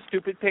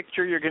stupid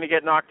picture, you're going to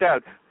get knocked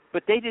out.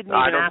 But they didn't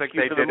even ask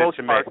you for the most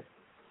part.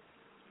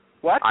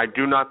 What? I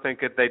do not think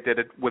that they did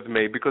it with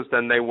me, because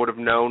then they would have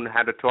known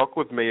how to talk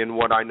with me and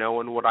what I know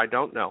and what I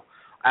don't know.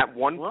 At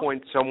one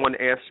point, someone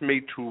asked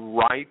me to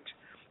write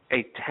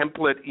a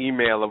template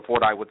email of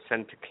what I would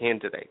send to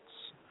candidates.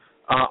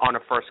 on a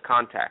first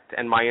contact?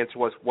 And my answer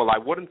was, well, I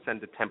wouldn't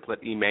send a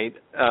template email.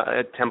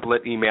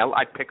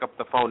 I'd pick up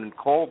the phone and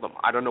call them.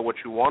 I don't know what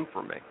you want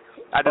from me.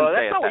 I didn't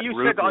say it that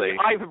rudely.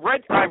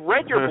 I've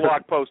read your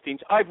blog postings.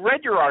 I've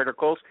read your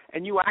articles,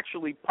 and you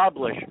actually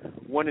publish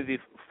one of the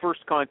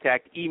first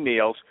contact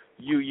emails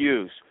you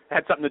use. It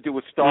had something to do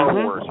with Star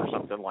Wars or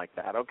something like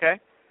that, okay?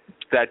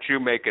 That you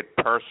make it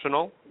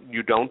personal.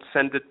 You don't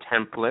send a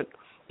template.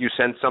 You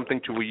send something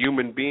to a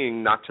human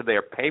being, not to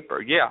their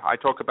paper. Yeah, I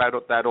talk about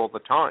that all the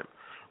time.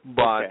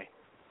 But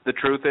the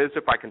truth is,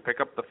 if I can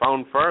pick up the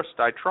phone first,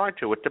 I try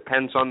to. It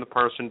depends on the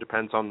person,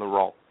 depends on the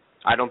role.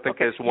 I don't think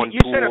there's one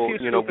tool,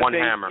 one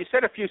hammer. You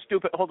said a few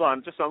stupid. Hold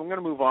on, I'm going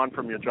to move on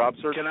from your job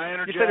search. Can I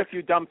interject? You said a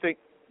few dumb things.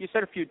 You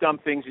said a few dumb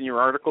things in your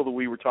article that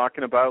we were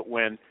talking about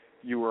when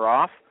you were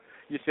off.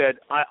 You said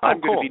I'm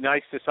going to be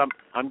nice to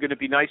I'm going to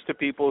be nice to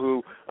people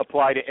who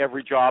apply to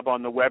every job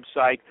on the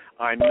website.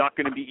 I'm not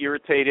going to be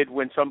irritated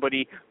when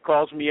somebody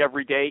calls me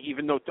every day,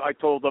 even though I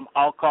told them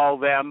I'll call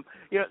them.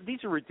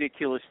 These are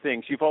ridiculous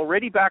things. You've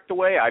already backed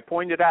away. I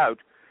pointed out.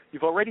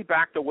 You've already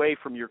backed away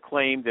from your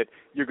claim that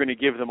you're going to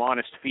give them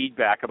honest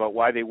feedback about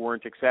why they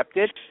weren't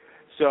accepted.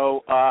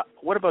 So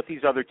what about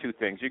these other two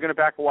things? You're going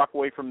to walk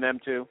away from them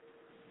too?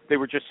 They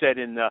were just said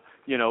in the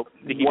heat of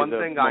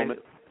the moment.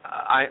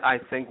 I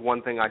think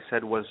one thing I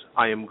said was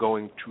I am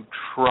going to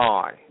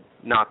try,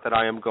 not that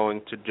I am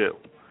going to do.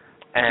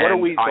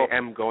 And I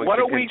am going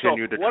to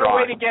continue to try. What a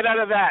way to get out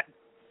of that.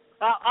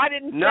 I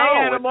didn't say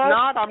animal. No, it's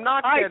not. I'm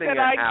not getting it out.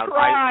 I said I'd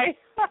try.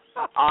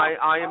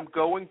 I am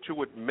going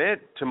to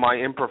admit to my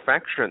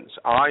imperfections.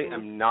 I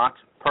am not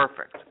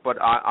perfect, but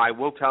I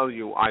will tell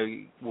you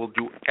I will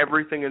do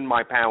everything in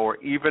my power,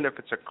 even if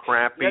it's a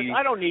crappy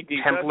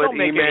template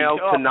email,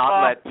 to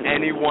not let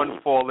anyone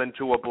fall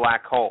into a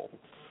black hole.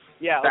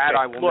 Yeah, that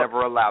I will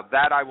never allow.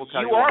 That I will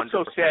tell you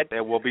 100%.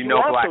 There will be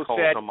no black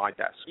holes on my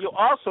desk. You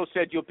also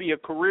said you'll be a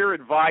career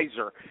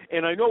advisor,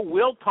 and I know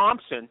Will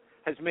Thompson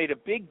has made a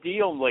big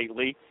deal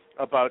lately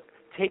about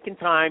taking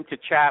time to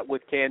chat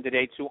with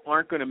candidates who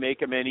aren't going to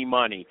make him any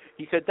money.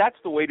 He said that's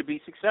the way to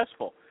be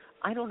successful.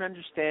 I don't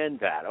understand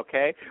that,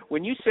 okay?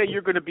 When you say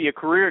you're going to be a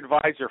career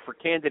advisor for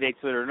candidates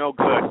that are no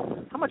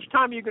good, how much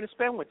time are you going to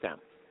spend with them?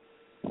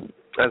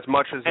 As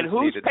much as and is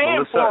who's needed.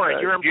 paying for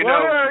it? Your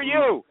employer or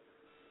you?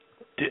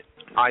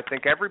 I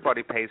think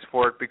everybody pays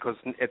for it because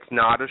it's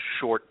not a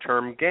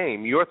short-term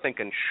game. You're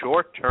thinking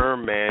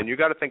short-term, man. You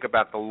got to think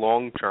about the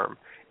long-term.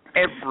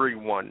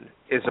 Everyone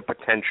is a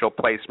potential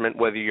placement,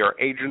 whether you're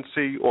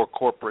agency or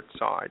corporate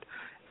side.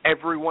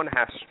 Everyone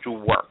has to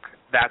work.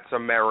 That's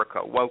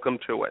America. Welcome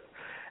to it.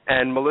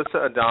 And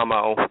Melissa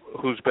Adamo,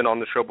 who's been on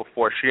the show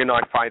before, she and I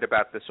fight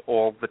about this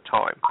all the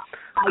time.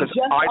 Because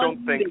I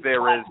don't think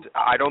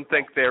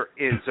there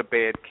is a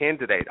bad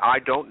candidate. I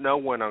don't know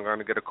when I'm going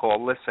to get a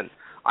call. Listen,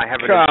 I have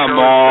an insurance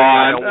thing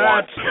I don't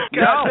want.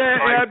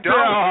 I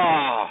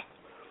don't.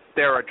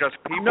 There are just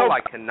people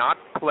I cannot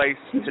place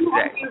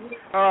today.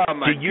 Oh,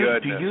 my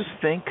goodness. Do you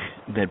think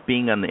that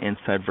being on the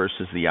inside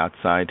versus the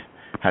outside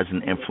has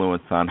an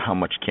influence on how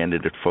much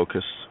candidate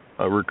focus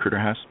a recruiter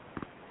has?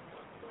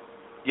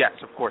 Yes,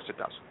 of course it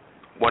does.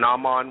 When I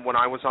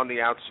was on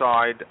the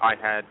outside, I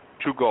had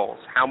two goals.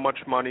 How much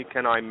money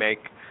can I make,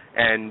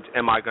 and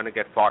am I going to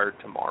get fired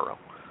tomorrow?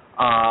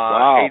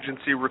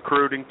 Agency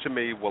recruiting to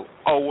me will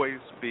always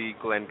be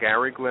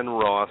Glengarry Glen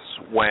Ross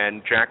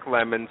when Jack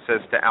Lemmon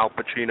says to Al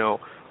Pacino,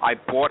 I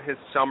bought his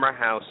summer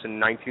house in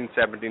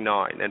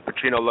 1979, and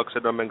Pacino looks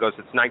at him and goes,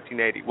 it's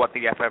 1980. What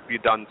the F have you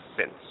done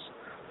since?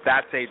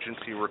 That's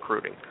agency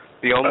recruiting.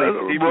 The only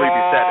Steve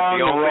Levy said it.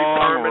 The only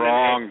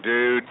permanent,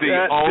 dude.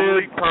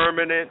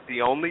 The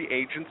only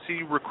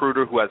agency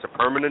recruiter who has a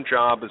permanent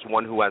job is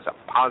one who has a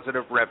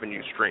positive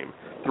revenue stream.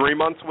 3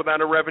 months without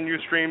a revenue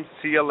stream,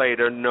 see you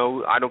later.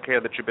 No, I don't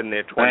care that you've been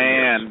there 20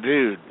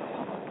 years.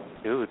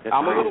 Dude,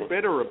 I'm a little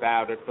bitter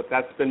about it, but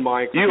that's been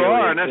my experience. You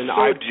are, and that's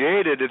so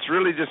jaded. It's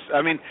really just,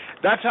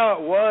 that's how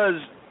it was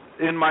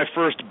in my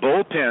first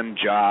bullpen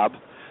job,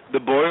 the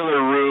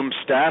boiler room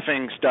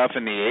staffing stuff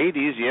in the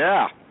 80s,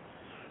 yeah.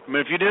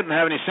 If you didn't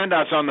have any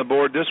send-outs on the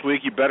board this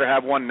week, you better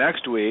have one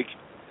next week.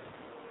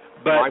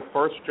 But my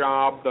first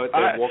job, they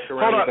walked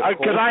around with a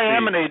because I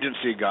am an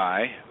agency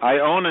guy. I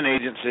own an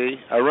agency.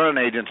 I run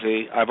an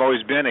agency. I've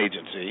always been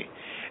agency.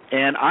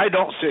 And I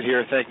don't sit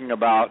here thinking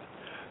about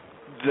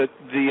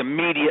the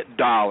immediate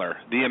dollar,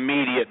 the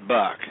immediate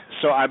buck.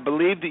 So I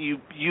believe that you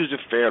use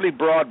a fairly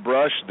broad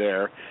brush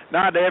there.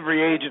 Not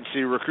every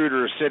agency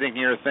recruiter is sitting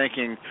here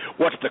thinking,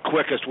 what's the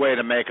quickest way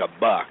to make a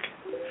buck?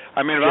 If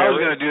I was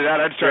going to do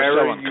that, I'd start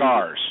selling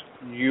cars.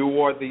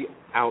 You are the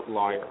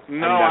outlier.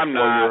 No, I'm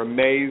not. You're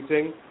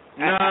amazing.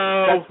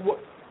 No.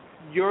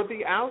 You're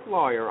the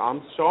outlier.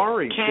 I'm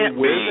sorry. Can't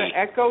We're the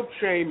echo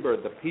chamber.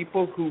 The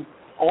people who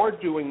are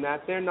doing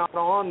that, they're not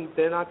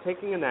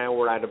taking an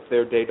hour out of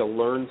their day to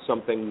learn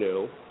something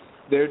new.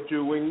 They're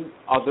doing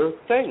other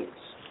things.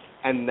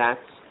 And that's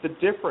the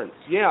difference.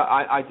 Yeah,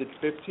 I did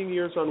 15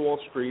 years on Wall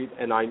Street,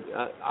 and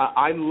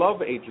I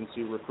love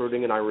agency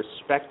recruiting, and I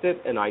respect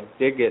it, and I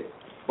dig it.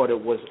 But it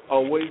was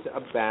always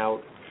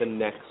about the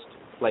next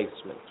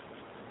placement.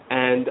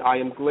 And I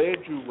am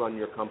glad you run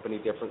your company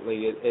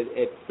differently.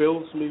 It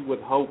fills me with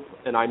hope,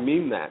 and I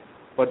mean that.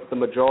 But the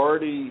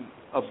majority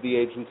of the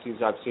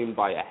agencies I've seen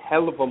by a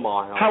hell of a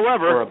mile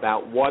are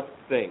about what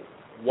thing.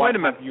 What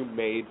have you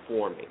made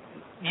for me?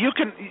 You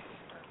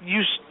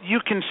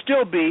can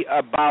still be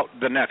about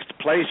the next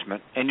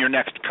placement and your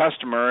next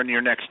customer and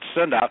your next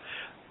send out.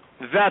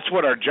 That's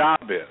what our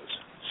job is.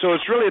 So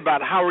it's really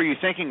about how are you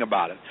thinking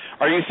about it?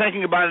 Are you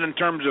thinking about it in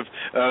terms of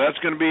that's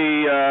going to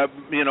be a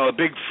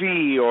big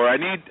fee, or I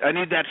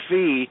need that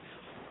fee?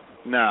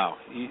 No.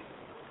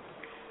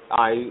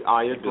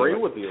 I agree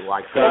with you.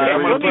 Like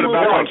I'm going to put it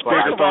back on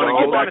speakerphone and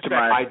get back to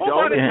my. I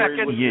don't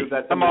agree with you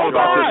that the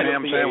majority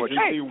of the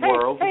agency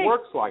world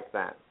works like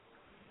that.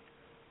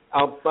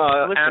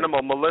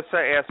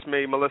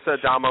 Melissa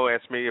Adamo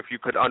asked me if you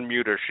could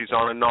unmute her. She's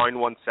on a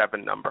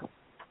 917 number.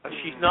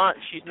 She's not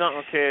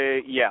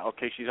okay. Yeah,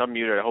 okay, she's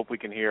unmuted. I hope we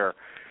can hear her.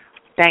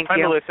 Thank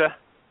you. Hi, Melissa.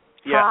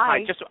 Yeah,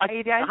 hi.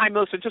 Hi,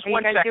 Melissa. Just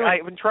one second.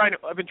 I've been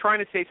trying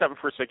to say something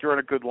for a sec. You're on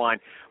a good line.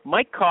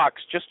 Mike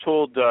Cox just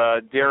told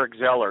Derek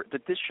Zeller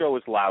that this show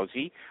is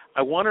lousy.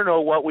 I want to know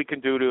what we can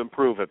do to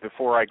improve it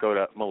before I go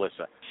to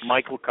Melissa.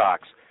 Michael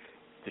Cox,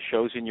 the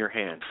show's in your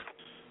hands.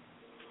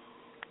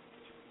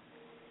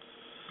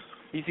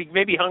 He's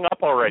maybe hung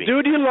up already.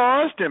 Dude, you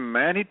lost him,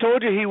 man. He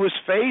told you he was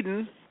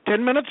fading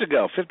 15 minutes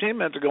ago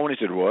when he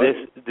said what?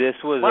 This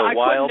was a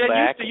while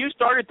back. You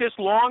started this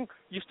long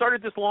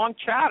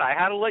chat. I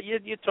had to let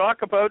you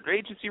talk about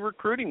agency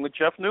recruiting with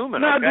Jeff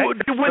Newman. No, okay?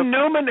 When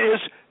Newman is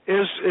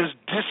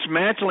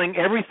dismantling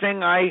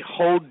everything I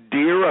hold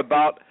dear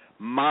about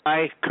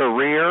my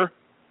career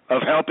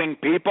of helping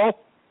people.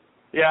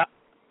 Yeah.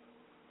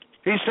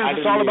 He says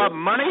it's all about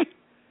money.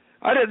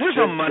 There's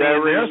no money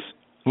in this.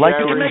 Like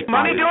you make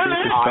money doing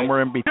this?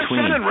 Somewhere in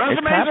between.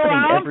 It's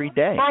happening every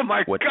day. Oh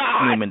my what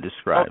God! Newman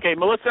described. Okay,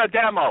 Melissa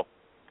Adamo.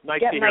 Nice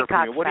Get to hear from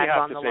Cox you. What do you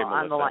have to say,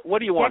 Melissa? What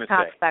do you want to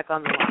say? Back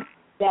on the line.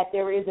 That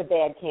there is a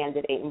bad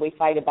candidate, and we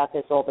fight about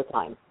this all the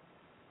time.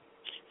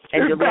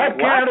 And there's bad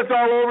candidates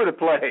all over the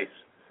place.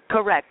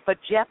 Correct, but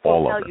Jeff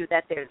will tell you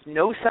that there's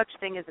no such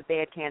thing as a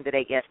bad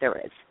candidate. Yes, there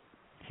is.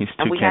 He's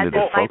too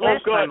candidate focused.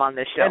 Last time on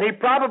this show. And he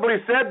probably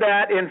said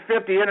that in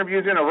 50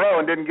 interviews in a row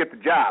and didn't get the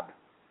job.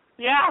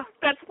 Yeah,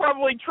 that's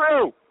probably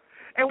true.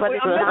 And but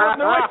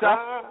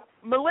Melissa,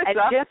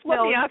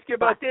 let me ask you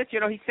about this.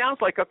 He sounds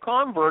like a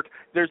convert.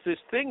 There's this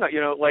thing,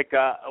 like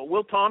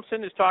Will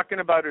Thompson is talking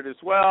about it as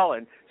well,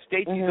 and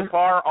Stacey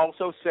Zapar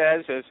also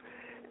says,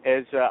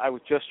 as I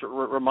was just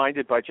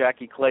reminded by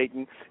Jackie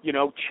Clayton,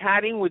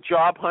 chatting with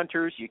job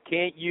hunters you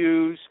can't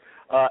use,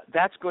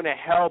 that's going to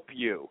help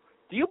you.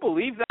 Do you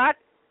believe that?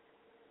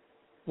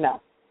 No.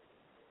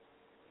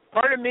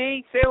 Pardon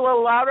me? Say it a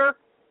little louder.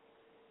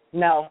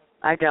 No,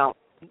 I don't.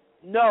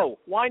 No.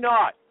 Why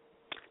not?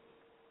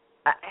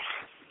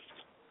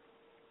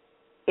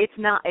 It's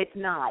not. We're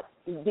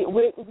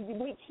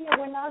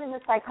not in the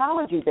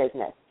psychology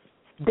business.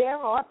 There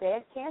are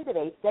bad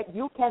candidates that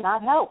you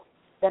cannot help,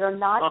 that are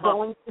not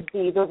going to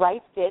be the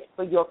right fit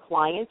for your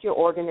client, your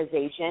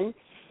organization.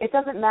 It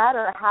doesn't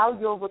matter how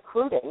you're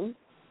recruiting.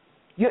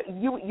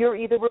 You're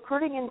either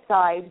recruiting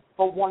inside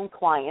for one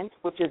client,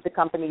 which is the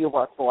company you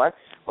work for,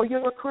 or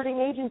you're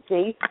recruiting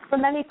agency for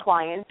many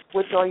clients,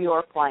 which are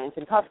your clients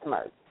and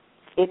customers.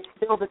 It's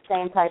still the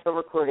same type of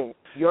recruiting.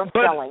 You're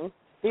selling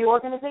the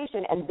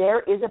organization, and there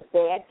is a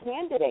bad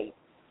candidate.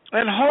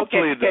 And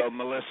hopefully, though,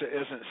 Melissa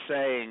isn't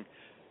saying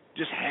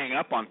just hang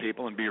up on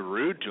people and be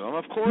rude to them.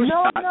 Of course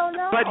not.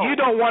 No. But you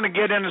don't want to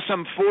get into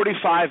some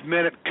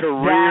 45-minute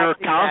career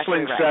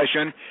counseling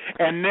session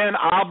and then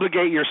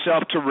obligate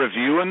yourself to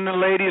reviewing the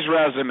lady's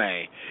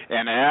resume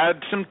and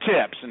add some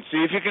tips and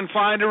see if you can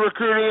find a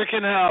recruiter that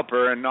can help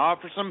her and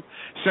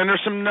send her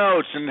some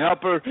notes and help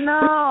her.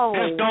 No.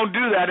 Just don't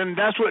do that. And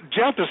that's what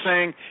Jeff is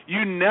saying.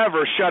 You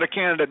never shut a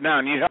candidate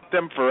down. You help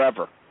them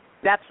forever.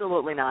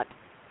 Absolutely not.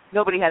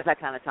 Nobody has that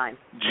kind of time.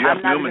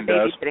 Jeff Newman does. I'm not in the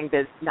babysitting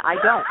business. No, I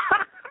don't.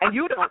 And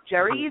you don't,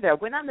 Jerry, either.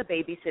 We're not in the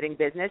babysitting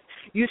business.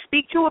 You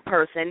speak to a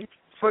person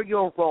for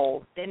your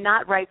role. They're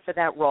not right for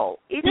that role.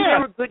 If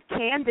they're a good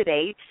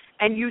candidate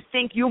and you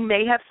think you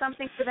may have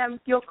something for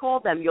them, you'll call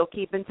them. You'll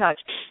keep in touch.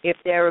 If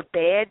they're a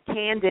bad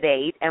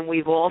candidate, and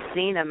we've all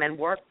seen them and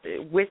worked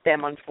with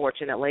them,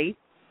 unfortunately,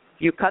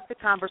 you cut the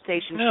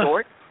conversation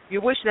short, you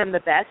wish them the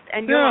best,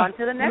 and you're on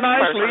to the next person.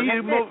 Nicely,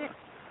 you move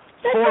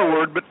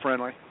forward but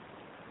friendly.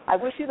 I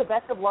wish you the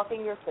best of luck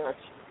in your search.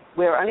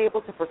 We're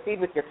unable to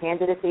proceed with your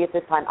candidacy at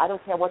this time. I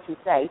don't care what you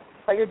say,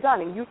 but you're done,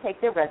 and you take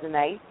their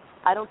resume.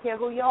 I don't care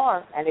who you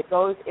are, and it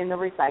goes in the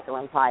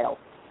recycling pile,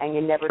 and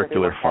you never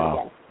do it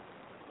again.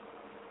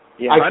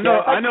 Yeah, I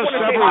know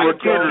several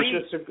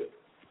recruiters.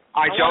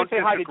 I don't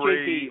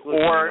disagree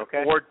or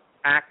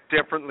act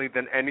differently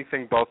than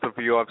anything both of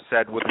you have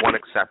said, with one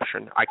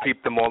exception. I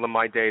keep them all in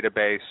my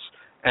database,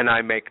 and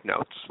I make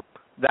notes.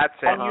 That's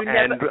it.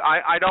 And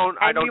I don't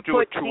do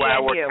a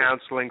 2-hour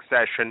counseling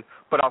session,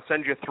 but I'll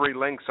send you 3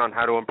 links on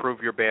how to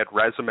improve your bad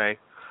resume.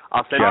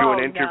 I'll send you an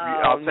interview.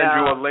 I'll send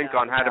you a link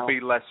on how to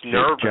be less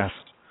nervous. Jeff,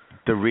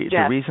 the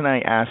reason I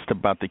asked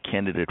about the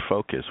candidate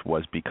focus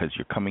was because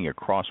you're coming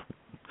across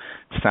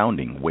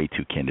sounding way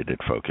too candidate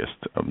focused.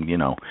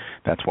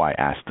 That's why I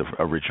asked the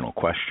original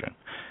question.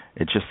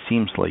 It just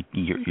seems like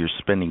you're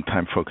spending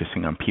time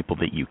focusing on people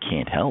that you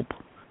can't help.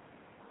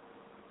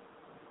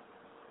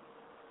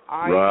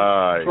 I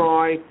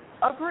try.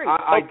 Agree.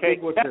 I okay,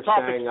 dig what that you're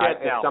topic's saying.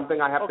 dead now. It's something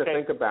I have to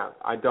think about.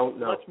 I don't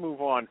know. Let's move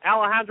on.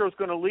 Alejandro's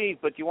going to leave,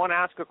 but do you want to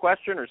ask a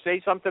question or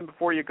say something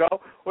before you go?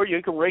 Or you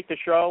can rate the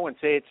show and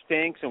say it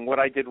stinks and what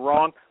I did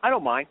wrong. I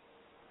don't mind.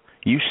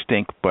 You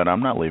stink, but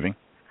I'm not leaving.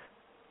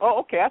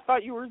 Oh, okay. I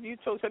thought you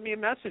sent me a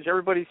message.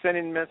 Everybody's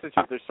sending messages.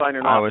 They're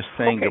signing off. I was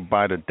saying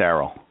goodbye to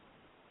Daryl.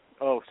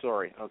 Oh,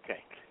 sorry. Okay.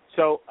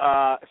 So,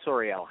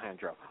 sorry,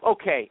 Alejandro.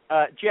 Okay,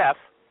 Jeff.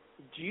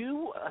 Do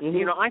you,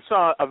 I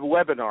saw a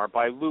webinar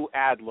by Lou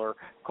Adler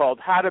called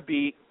How to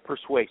Be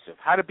Persuasive,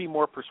 How to Be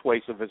More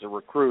Persuasive as a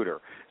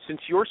Recruiter. Since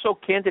you're so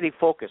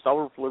candidate-focused,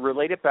 I'll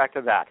relate it back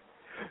to that.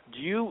 Do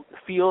you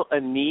feel a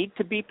need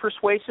to be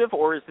persuasive,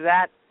 or is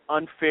that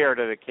unfair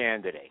to the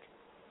candidate?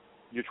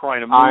 You're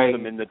trying to move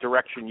them in the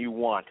direction you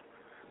want.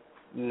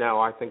 No,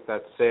 I think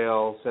that's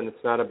sales, and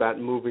it's not about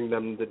moving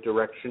them in the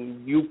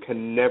direction. You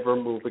can never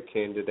move a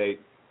candidate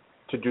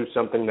to do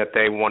something that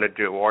they want to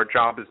do. Our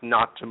job is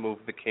not to move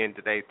the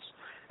candidates.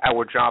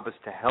 Our job is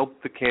to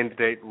help the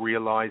candidate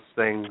realize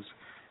things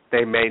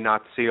they may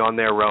not see on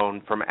their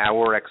own from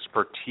our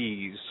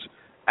expertise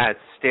as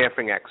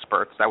staffing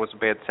experts. That was a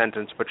bad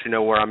sentence, but you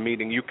know where I'm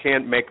meeting. You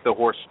can't make the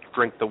horse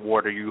drink the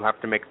water. You have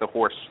to make the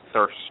horse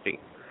thirsty.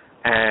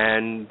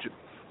 And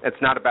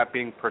it's not about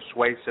being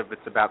persuasive.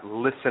 It's about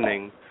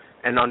listening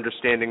and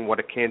understanding what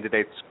a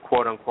candidate's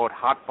quote-unquote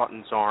hot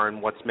buttons are and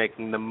what's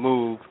making them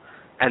move.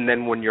 And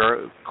then when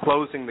you're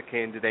closing the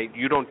candidate,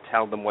 you don't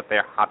tell them what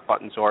their hot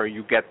buttons are.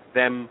 You get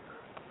them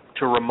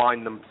to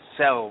remind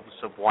themselves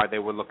of why they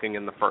were looking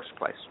in the first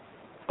place.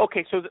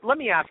 Okay, so let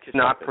me ask you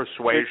something. Not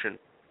persuasion.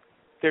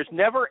 There's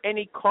never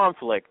any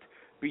conflict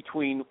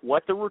between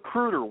what the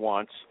recruiter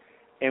wants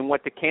and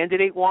what the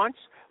candidate wants.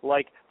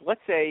 Like, let's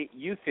say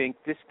you think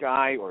this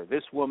guy or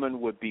this woman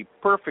would be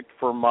perfect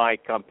for my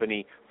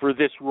company for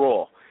this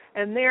role,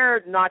 and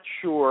they're not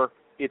sure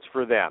it's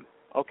for them,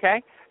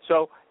 okay?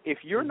 So if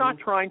you're not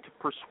trying to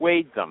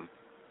persuade them,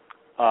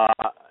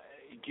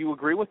 do you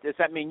agree with? Does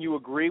that mean you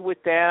agree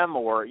with them,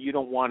 or you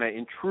don't want to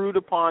intrude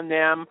upon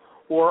them,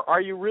 or are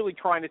you really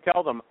trying to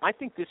tell them, I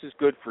think this is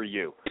good for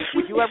you?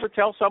 Would you ever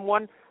tell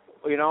someone,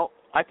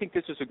 I think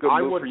this is a good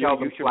move for you? I would tell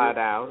them flat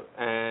out,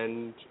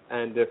 and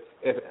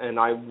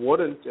I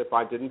wouldn't if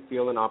I didn't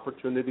feel an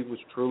opportunity was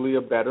truly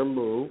a better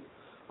move.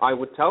 I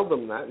would tell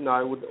them that, and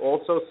I would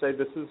also say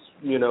this is,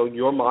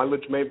 your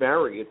mileage may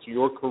vary. It's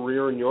your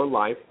career and your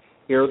life.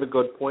 Here are the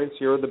good points,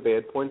 here are the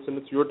bad points, and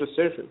it's your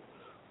decision.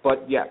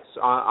 But, yes,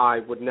 I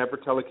would never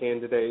tell a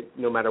candidate,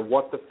 no matter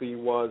what the fee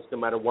was, no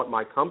matter what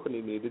my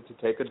company needed, to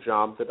take a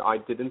job that I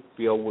didn't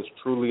feel was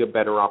truly a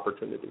better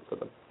opportunity for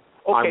them.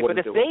 Okay, but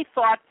if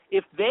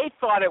they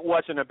thought it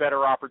wasn't a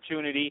better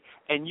opportunity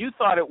and you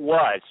thought it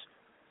was,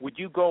 would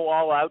you go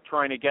all out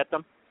trying to get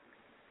them?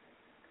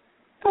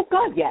 Oh,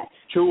 God, yes.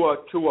 To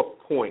a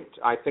point.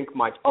 I think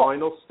my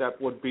final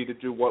step would be to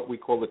do what we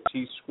call a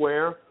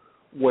T-square,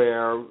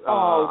 where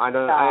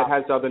it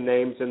has other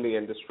names in the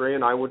industry,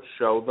 and I would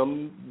show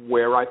them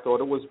where I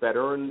thought it was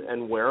better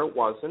and where it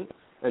wasn't,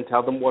 and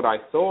tell them what I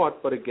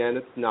thought. But again,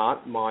 it's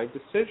not my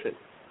decision.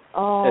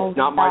 It's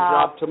not my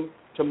job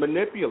to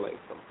manipulate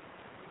them.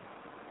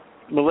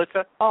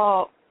 Melissa?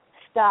 Oh,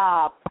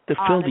 stop. To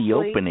fill the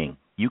opening,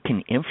 you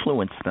can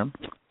influence them.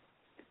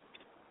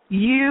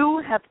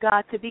 You have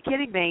got to be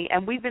kidding me,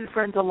 and we've been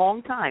friends a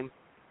long time.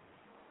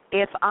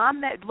 If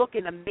I'm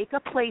looking to make a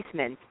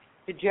placement,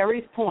 to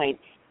Jerry's point,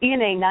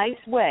 in a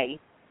nice way,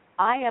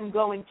 I am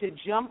going to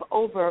jump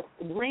over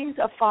rings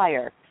of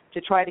fire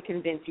to try to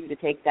convince you to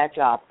take that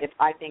job if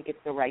I think it's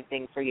the right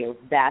thing for you.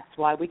 That's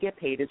why we get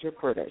paid as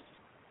recruiters.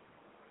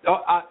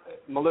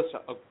 Melissa,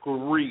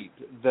 agreed.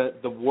 The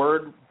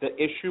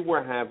issue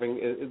we're having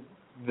is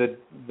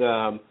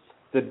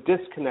the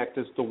disconnect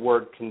is the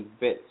word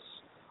convince.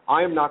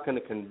 I am not going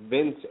to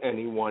convince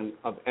anyone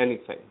of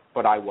anything,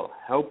 but I will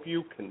help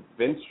you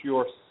convince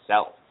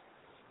yourself.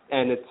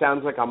 And it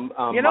sounds like I'm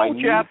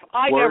Jeff,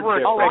 I never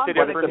expected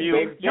it from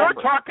you. You're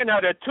You're talking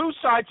out of two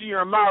sides of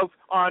your mouth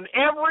on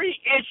every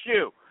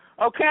issue,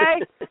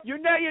 okay? you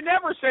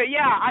never say,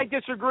 yeah, I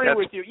disagree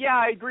with you. Yeah,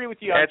 I agree with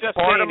you. I'm it's just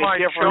part saying of my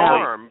it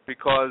charm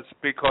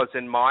because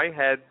in my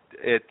head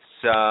it's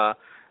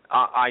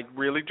I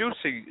really do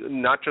see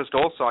not just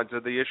all sides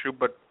of the issue,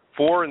 but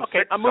 4 and 6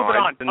 sides. I'm moving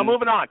on. I'm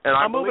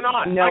moving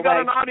on. No I got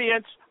way.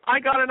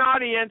 an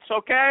audience,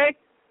 okay?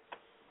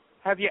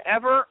 Have you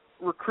ever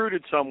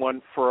recruited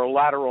someone for a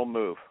lateral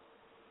move?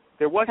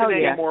 There wasn't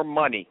any more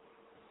money.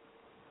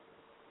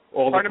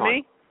 Pardon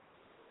me?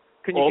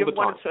 Can you give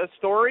one a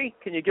story?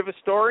 Can you give a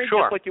story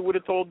Sure. just like you would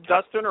have told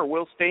Dustin or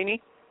Will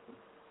Staney?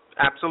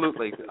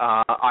 Absolutely.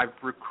 I've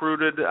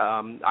recruited.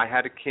 I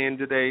had a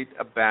candidate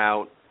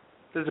about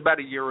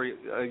a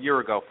year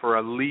ago for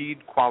a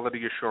lead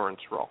quality assurance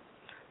role,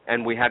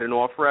 and we had an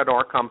offer at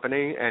our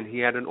company, and he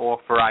had an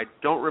offer. I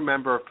don't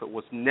remember if it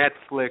was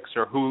Netflix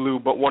or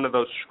Hulu, but one of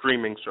those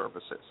streaming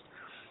services.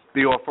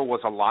 The offer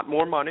was a lot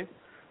more money.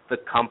 The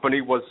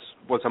company was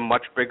a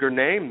much bigger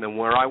name than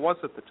where I was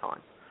at the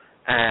time.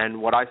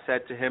 And what I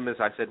said to him is,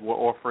 I said, we're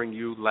offering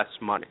you less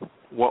money.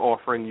 We're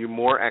offering you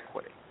more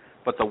equity.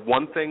 But the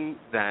one thing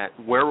that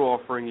we're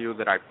offering you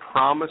that I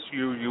promise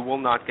you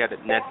will not get at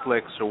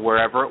Netflix or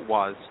wherever it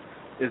was,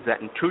 is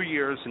that in 2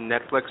 years in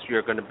Netflix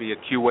you're going to be a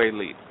QA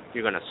lead.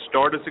 You're going to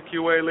start as a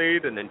QA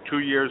lead, and in 2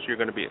 years you're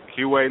going to be a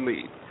QA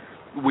lead.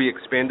 We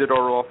expanded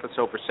our office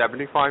over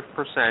 75%,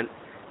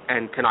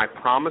 and can I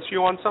promise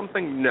you on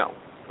something? No.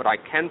 But I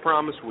can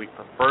promise we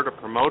prefer to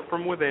promote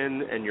from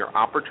within, and your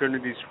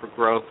opportunities for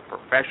growth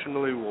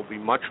professionally will be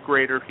much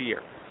greater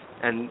here.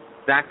 And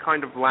that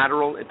kind of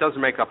lateral, it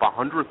doesn't make up a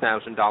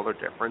 $100,000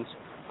 difference,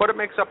 but it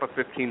makes up a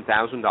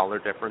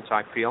 $15,000 difference,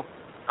 I feel.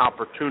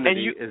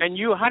 Opportunity and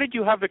you how did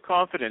you have the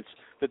confidence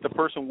that the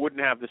person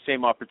wouldn't have the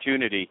same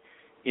opportunity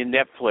in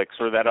Netflix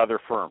or that other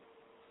firm?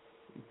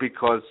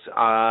 Because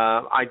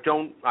I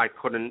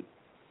couldn't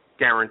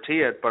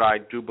guarantee it, but I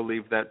do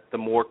believe that the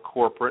more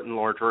corporate and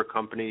larger a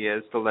company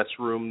is, the less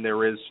room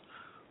there is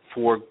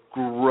for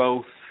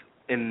growth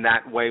in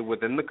that way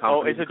within the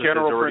company. Oh, it's a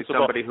general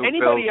principle.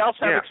 Anybody else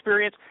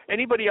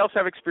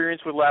have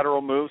experience with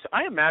lateral moves?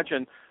 I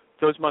imagine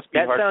those must be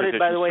hard positions.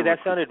 By the way, that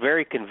sounded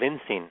very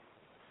convincing.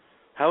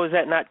 How is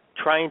that not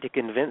trying to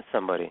convince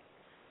somebody?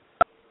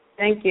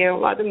 Thank you.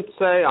 Well, I didn't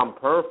say I'm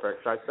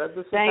perfect. I said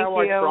this is how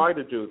I try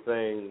to do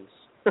things.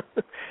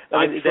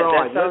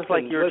 That sounds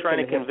like you're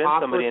trying to convince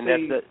somebody, and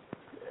that's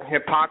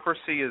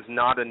hypocrisy is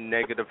not a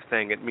negative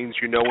thing. It means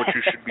you know what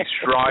you should be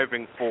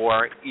striving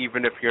for,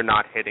 even if you're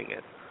not hitting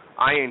it.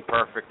 I ain't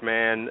perfect,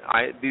 man.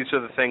 These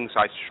are the things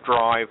I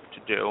strive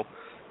to do.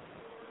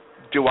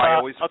 Do I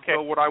always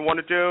know what I want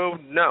to do?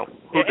 No.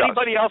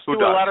 Anybody else do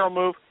a lateral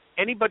move?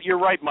 Anybody? You're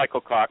right,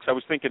 Michael Cox. I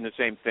was thinking the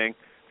same thing,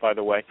 by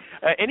the way.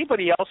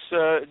 Anybody else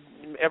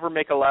ever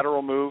make a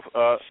lateral move?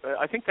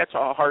 I think that's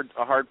a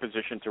hard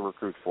position to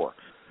recruit for.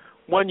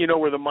 One,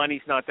 where the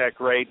money's not that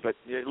great, but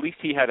at least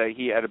he had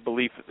a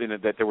belief in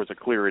it that there was a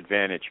clear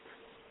advantage.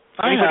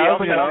 Anybody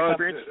else have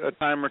experience? A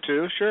time or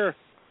two, sure.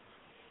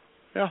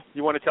 Yeah.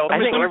 You want to tell us? I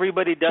think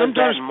everybody does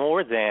that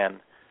more than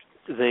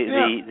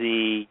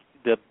the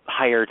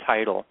higher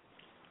title.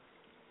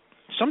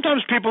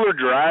 Sometimes people are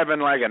driving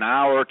like an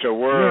hour to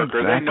work,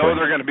 or they know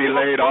they're going to be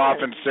laid off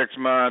in 6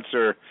 months,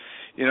 or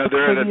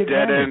they're at a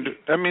dead end.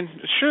 I mean,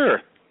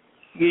 sure.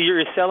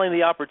 You're selling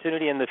the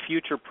opportunity and the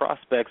future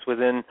prospects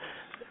within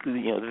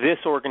this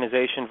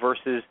organization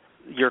versus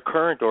your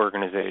current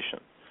organization.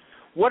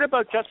 What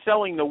about just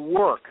selling the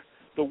work?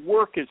 The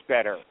work is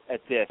better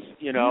at this,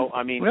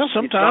 I mean, well,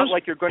 sometimes. It's not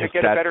like you're going to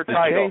get a better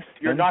title.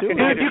 You're not going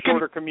to get a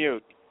shorter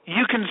commute.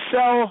 You can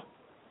sell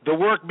the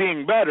work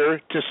being better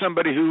to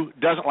somebody who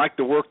doesn't like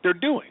the work they're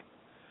doing.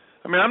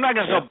 I mean, I'm not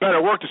going to sell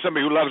better work to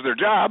somebody who loves their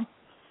job.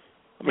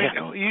 I mean,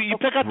 you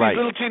pick up these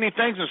little teeny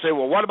things and say,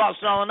 well, what about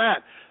selling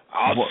that?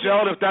 I'll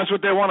sell it if that's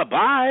what they want to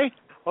buy.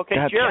 Okay,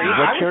 Jerry.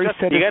 What Jerry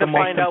said is the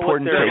most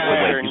important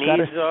takeaway. You got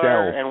to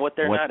sell and what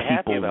they're not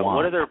happy about.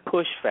 What are their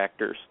push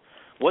factors?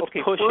 What's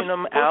pushing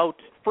them out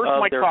of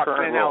their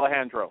current role?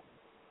 Alejandro.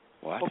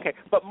 What? Okay,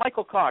 but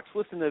Michael Cox,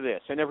 listen to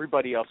this, and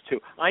everybody else too.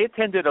 I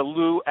attended a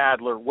Lou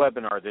Adler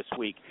webinar this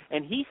week,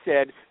 and he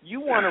said you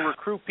want to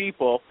recruit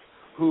people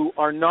who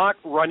are not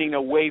running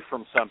away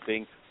from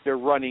something, they're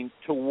running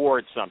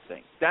towards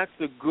something. That's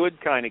the good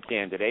kind of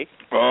candidate.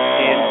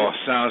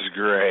 Sounds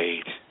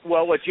great.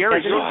 Well, what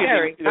Jerry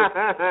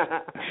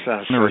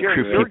sounds to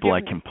recruit people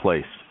I can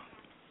place.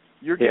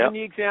 You're giving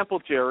the example,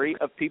 Jerry,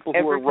 of people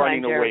who are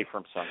running away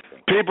from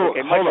something. People,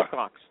 Michael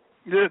Cox.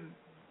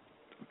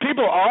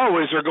 People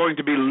always are going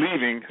to be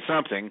leaving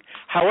something.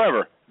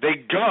 However, they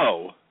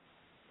go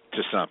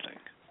to something.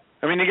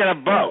 I mean, you got to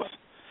have both.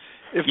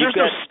 If there's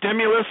no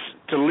stimulus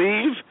to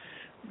leave,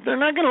 they're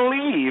not going to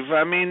leave.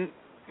 I mean,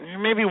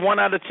 maybe 1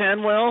 out of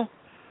 10 will,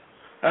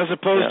 as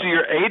opposed to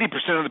your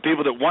 80% of the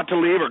people that want to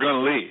leave are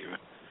going to leave.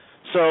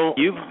 So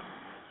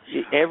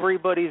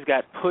everybody's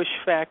got push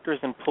factors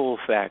and pull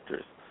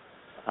factors.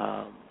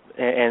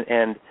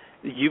 And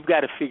you've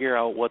got to figure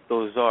out what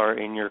those are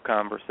in your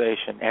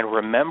conversation and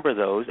remember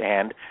those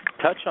and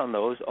touch on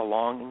those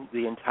along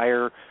the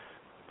entire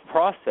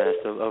process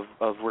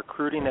of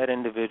recruiting that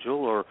individual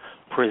or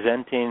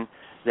presenting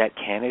that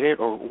candidate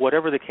or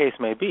whatever the case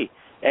may be.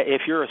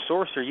 If you're a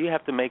sourcer, you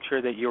have to make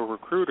sure that your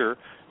recruiter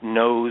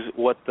knows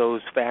what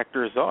those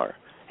factors are.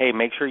 Hey,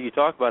 make sure you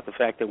talk about the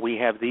fact that we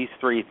have these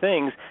 3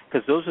 things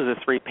because those are the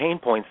 3 pain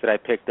points that I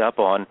picked up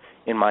on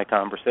in my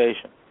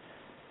conversation.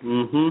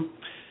 Mm-hmm.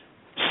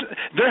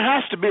 There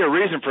has to be a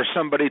reason for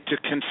somebody to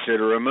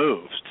consider a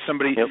move,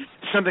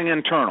 something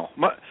internal.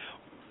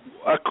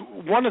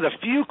 One of the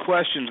few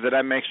questions that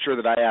I make sure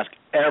that I ask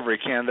every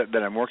candidate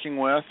that I'm working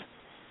with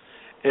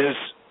is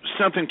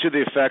something to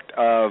the effect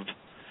of,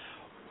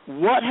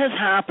 what has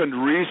happened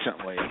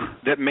recently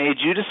that made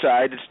you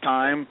decide it's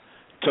time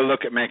to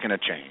look at making a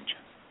change?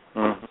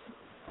 Mm-hmm.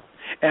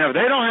 And if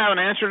they don't have an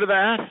answer to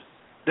that,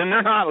 then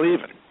they're not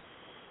leaving.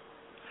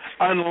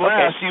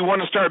 Unless you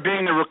want to start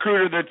being the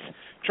recruiter that's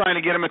trying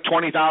to get him a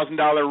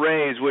 $20,000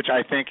 raise, which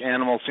I think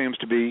animal seems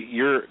to be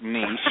your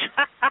niche.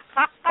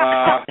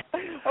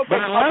 But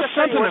unless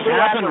something has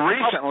happened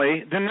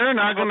recently, then they're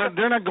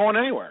not going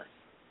anywhere.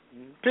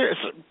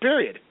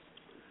 Period.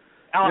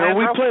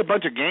 We play a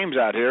bunch of games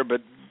out here,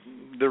 but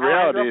the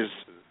reality is,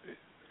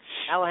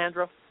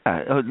 Alejandro.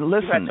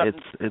 Listen,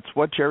 it's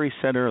what Jerry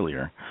said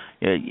earlier.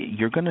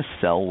 You're going to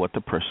sell what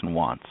the person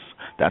wants.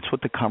 That's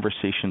what the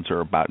conversations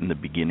are about in the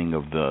beginning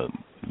of the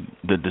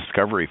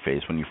discovery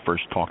phase when you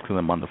first talk to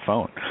them on the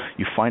phone.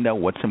 You find out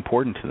what's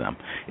important to them.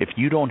 If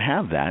you don't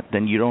have that,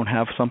 then you don't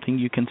have something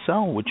you can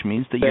sell, which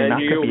means that you're not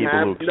going to be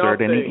able to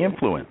exert any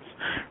influence.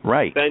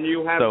 Right. Then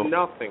you have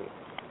nothing.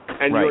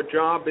 And your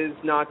job is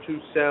not to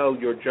sell.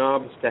 Your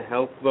job is to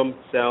help them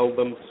sell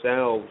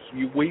themselves.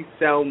 We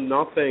sell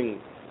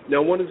nothing.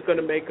 No one is going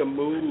to make a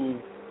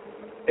move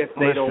if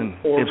they don't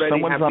already if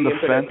someone's have on the the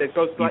internet.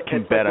 fence, you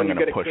can bet I'm going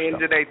to push them.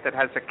 When you get a candidate that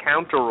has a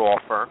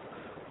counteroffer,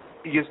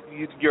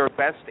 your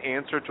best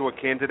answer to a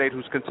candidate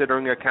who's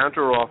considering a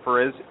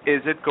counteroffer is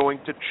it going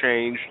to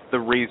change the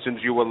reasons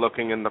you were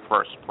looking in the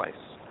first place?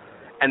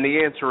 And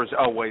the answer is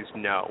always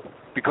no,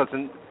 because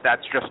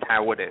that's just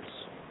how it is.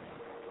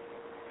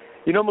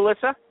 You know,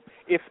 Melissa,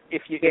 if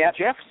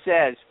Jeff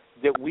says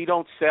that we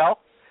don't sell,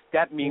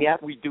 that means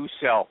we do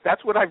sell.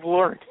 That's what I've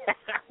learned.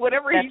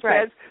 Whatever he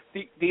says,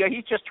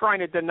 he's just trying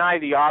to deny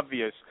the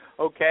obvious.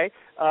 Okay,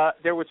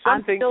 there was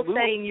something. I'm still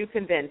saying you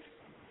convinced.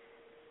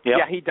 Yep.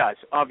 Yeah, he does.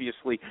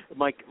 Obviously,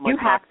 Mike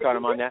got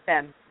him on that.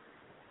 Them.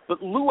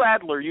 But Lou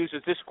Adler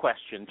uses this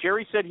question.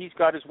 Jerry said he's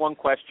got his one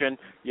question.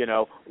 You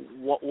know,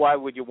 why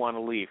would you want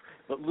to leave?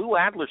 But Lou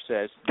Adler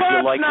says, "Do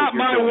you like what you're doing?" That's not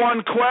my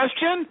one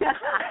question.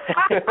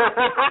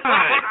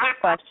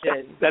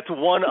 Question. That's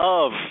one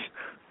of.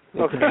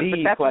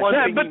 Okay. That's one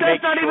thing but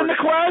that's not even the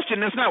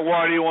question. It's not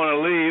why do you want to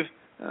leave.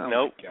 Oh,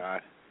 nope. My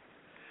God.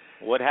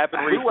 What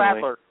happened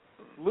recently?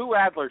 Lou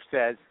Adler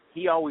says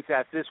he always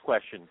asks this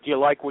question: do you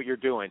like what you're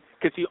doing?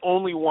 Because he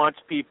only wants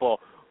people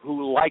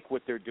who like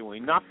what they're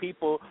doing, not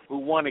people who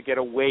want to get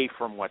away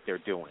from what they're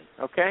doing.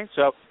 Okay?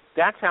 So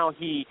that's how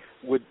he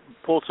would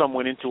pull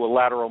someone into a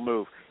lateral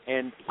move.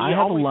 And I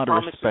have a lot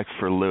of respect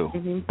for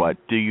Lou, but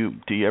do you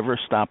ever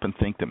stop and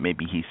think that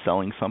maybe he's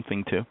selling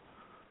something too?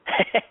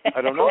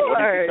 I don't know. What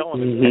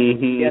is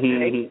he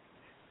selling?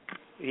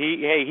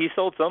 He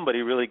sold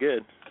somebody really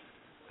good.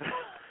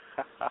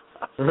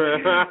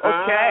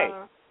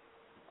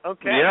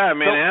 Okay. Yeah, I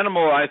mean,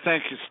 Animal, I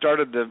think,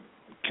 started the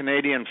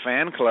Canadian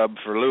fan club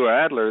for Lou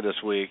Adler this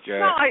week.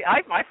 No,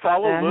 I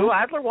follow Lou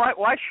Adler.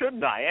 Why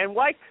shouldn't I? And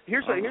why?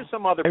 Here's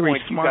some other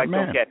points you guys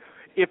don't get.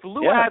 If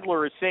Lou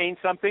Adler is saying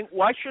something,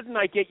 why shouldn't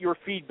I get your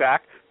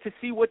feedback to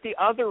see what the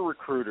other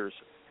recruiters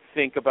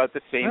think about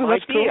the same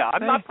idea? Cool.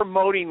 I'm not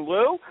promoting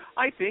Lou.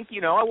 I think,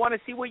 I want to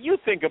see what you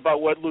think about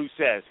what Lou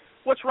says.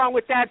 What's wrong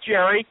with that,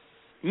 Jerry?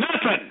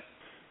 Nothing.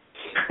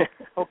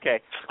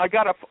 Okay. I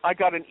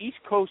got an East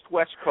Coast,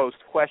 West Coast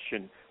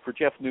question for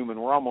Jeff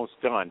Newman. We're almost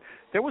done.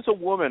 There was a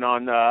woman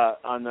on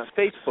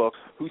Facebook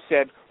who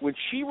said when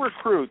she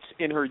recruits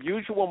in her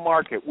usual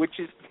market, which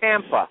is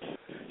Tampa,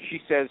 she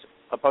says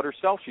about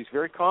herself, she's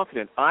very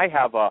confident. I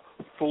have a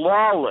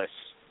flawless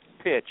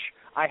pitch.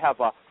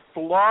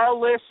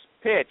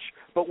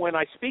 But when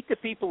I speak to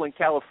people in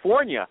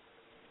California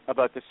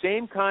about the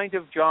same kind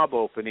of job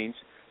openings,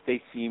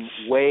 they seem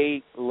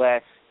way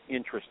less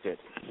interested.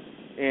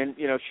 And,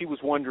 she was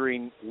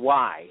wondering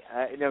why.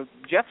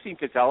 Jeff seemed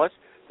to tell us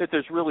that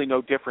there's really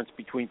no difference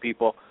between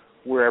people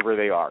wherever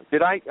they are.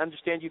 Did I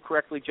understand you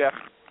correctly, Jeff?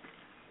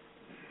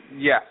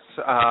 Yes.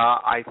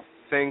 I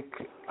think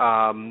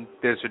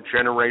there's a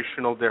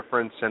generational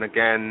difference, and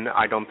again,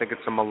 I don't think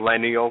it's a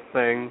millennial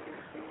thing.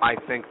 I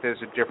think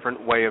there's a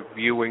different way of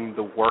viewing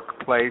the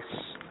workplace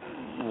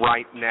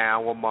right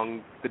now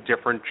among the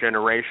different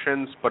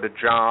generations, but a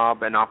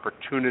job, an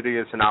opportunity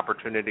is an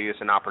opportunity is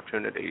an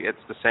opportunity. It's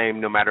the same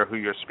no matter who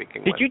you're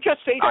speaking with. Did you just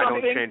say something?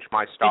 I don't change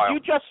my style. Did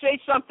you just say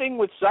something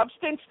with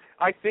substance?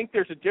 I think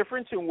there's a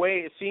difference in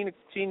way of seeing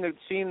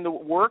the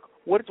work.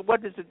 What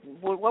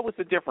was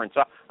the difference?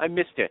 I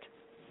missed it.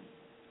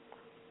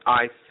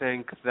 I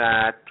think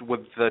that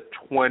with the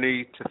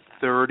 20 to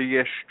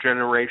 30-ish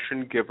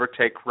generation, give or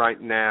take right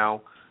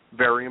now,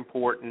 very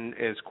important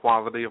is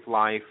quality of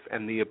life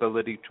and the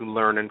ability to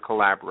learn and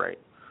collaborate.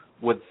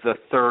 With the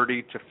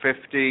 30 to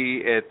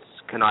 50, it's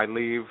can I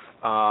leave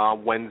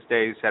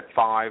Wednesdays at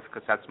 5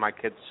 because that's my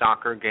kid's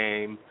soccer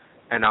game,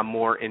 and I'm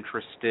more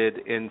interested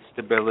in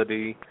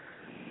stability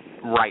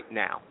right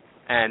now.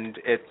 And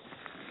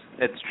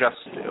it's just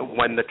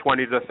when the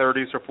 20 to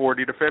 30s or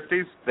 40 to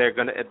 50s, they're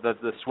gonna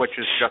the switch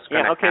is just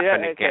gonna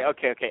happen again.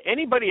 Okay.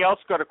 Anybody else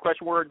got a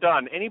question? We're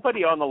done.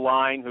 Anybody on the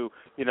line who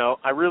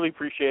I really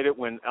appreciate it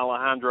when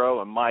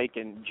Alejandro and Mike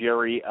and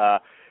Jerry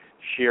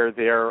share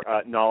their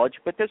knowledge.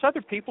 But there's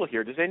other people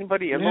here. Does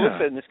anybody, and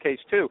Melissa in this case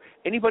too,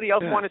 anybody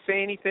else want to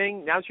say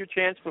anything? Now's your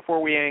chance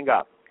before we hang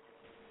up.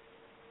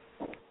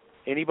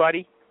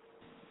 Anybody?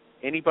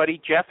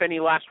 Jeff, any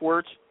last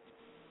words?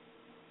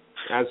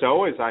 As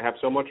always, I have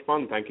so much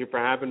fun. Thank you for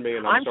having me,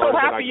 and I'm sorry so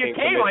that happy I you can't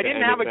came. commit I to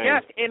didn't have a anything.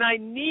 guest, and I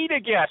need a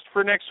guest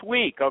for next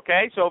week,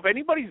 okay? So if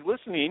anybody's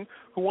listening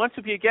who wants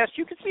to be a guest,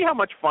 you can see how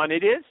much fun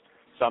it is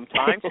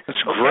sometimes.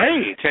 It's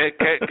great. Can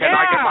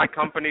I get my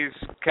company's?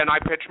 Can I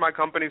pitch my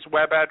company's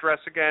web address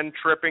again?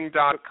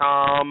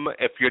 Tripping.com.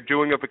 If you're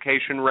doing a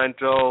vacation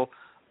rental,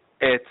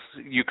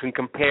 you can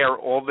compare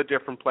all the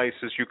different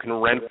places you can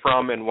rent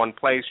from in one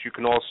place. You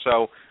can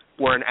also,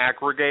 we're an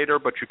aggregator,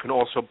 but you can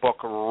also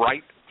book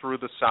right through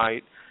the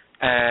site,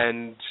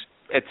 and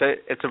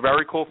it's a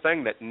very cool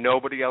thing that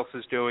nobody else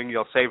is doing.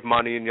 You'll save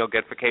money and you'll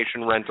get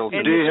vacation rentals. Do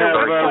you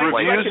have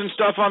reviews and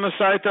stuff on the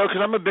site though?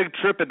 Because I'm a big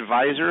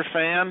TripAdvisor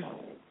fan.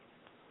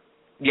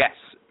 Yes.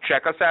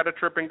 Check us out at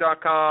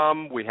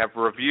tripping.com. We have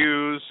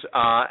reviews,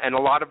 and a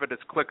lot of it is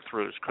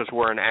click-throughs because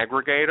we're an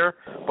aggregator,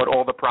 but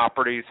all the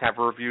properties have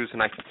reviews,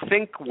 and I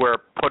think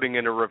we're putting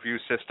in a review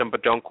system,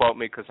 but don't quote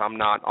me because I'm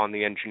not on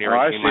the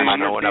engineering team. I don't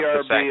know enough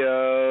to say.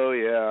 Oh,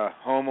 yeah.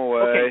 Home away.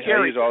 Okay,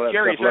 Jerry, I use all that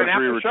Jerry, stuff. is there an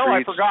after show? I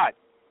forgot.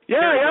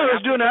 Yeah,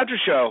 let's do an after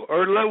show.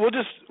 Or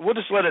we'll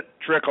just let it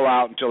trickle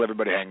out until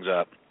everybody hangs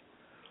up.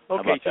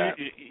 Okay,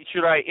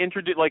 should I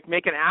introduce,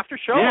 make an after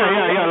show?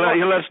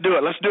 Yeah, let's do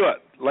it. Let's do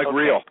it.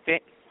 Real.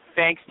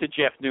 Thanks to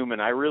Jeff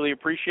Newman. I really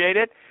appreciate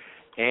it.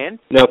 And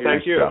no,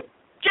 thank you.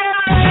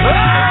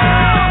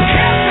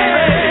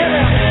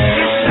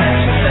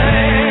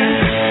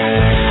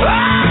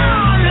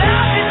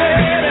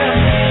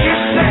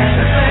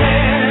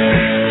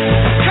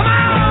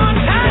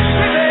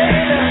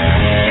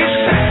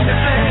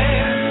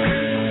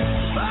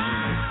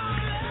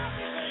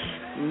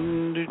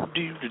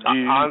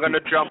 I'm going to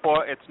jump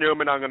off. It's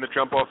Newman. I'm going to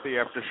jump off the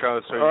after show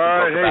so you can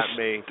talk about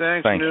me.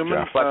 Thanks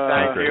Newman. But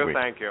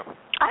thank you.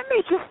 I'm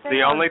interested.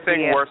 The only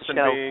thing worse than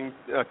being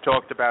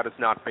talked about is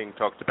not being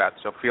talked about,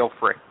 so feel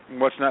free.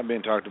 What's not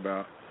being talked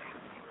about?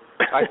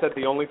 I said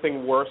the only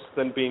thing worse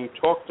than being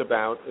talked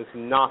about is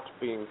not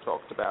being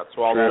talked about,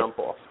 so I'll jump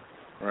off.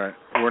 Right.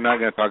 We're not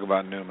going to talk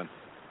about Newman.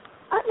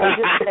 I may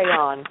just stay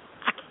on.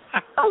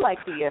 I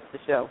like the after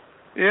show.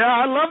 Yeah,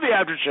 I love the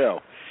after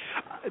show.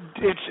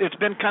 It's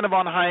been kind of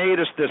on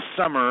hiatus this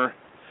summer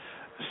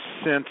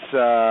since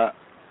I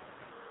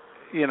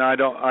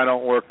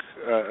don't work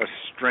a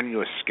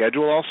strenuous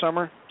schedule all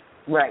summer.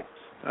 Right.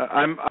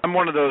 I'm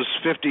one of those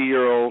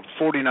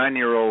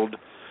 49-year-old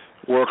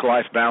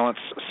work-life balance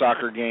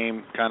soccer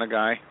game kind of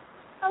guy.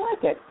 I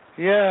like it.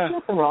 Yeah.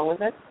 Nothing wrong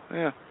with it.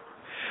 Yeah.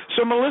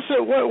 So Melissa,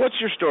 what's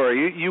your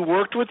story? You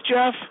worked with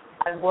Jeff?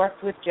 I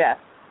worked with Jeff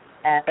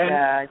at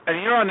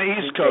and you're on the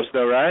East Coast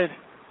though, right?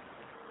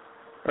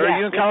 Or are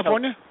you in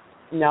California?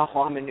 No,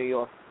 I'm in New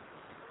York.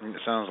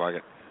 It sounds like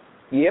it.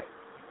 Yep.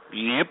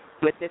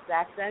 With this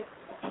accent?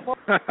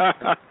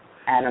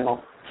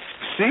 Animal.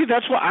 See,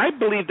 I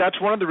believe that's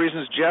one of the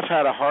reasons Jeff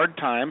had a hard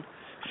time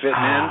fitting in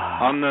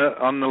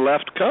on the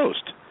left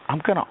coast.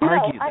 I'm going to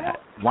argue that.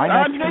 Why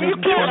not? No, you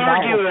can't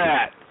argue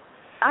that.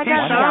 He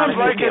sounds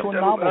like it.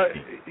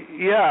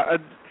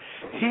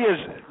 He is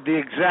the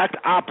exact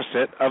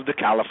opposite of the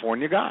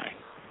California guy.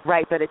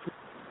 Right, but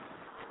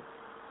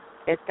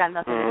it's got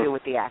nothing to do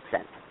with the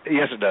accent.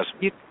 Yes, it does.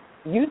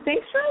 You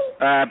think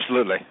so?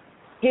 Absolutely.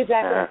 His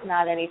accent's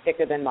not any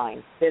thicker than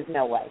mine. There's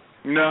no way.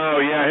 No,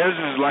 his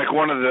is like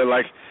one of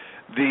the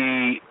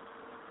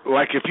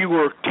if you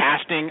were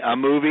casting a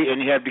movie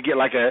and you had to get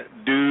like a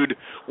dude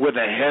with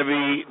a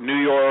heavy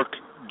New York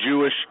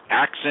Jewish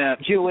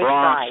accent,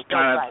 Bronx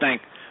kind of thing,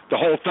 the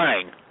whole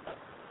thing.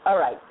 All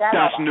right,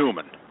 that's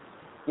Newman.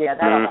 Yeah,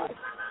 that's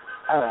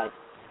all right.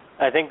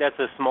 I think that's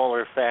a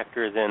smaller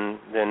factor than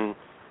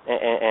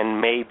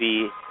and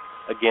maybe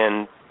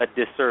again a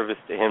disservice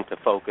to him to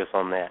focus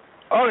on that.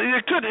 Oh,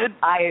 it could.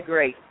 I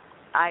agree.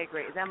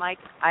 Is that Mike?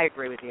 I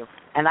agree with you.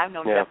 And I've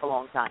known Jeff a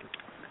long time.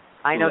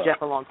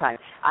 Jeff a long time.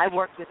 I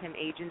worked with him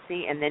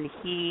agency, and then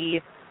he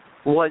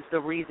was the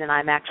reason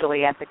I'm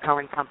actually at the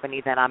current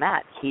company that I'm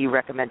at. He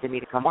recommended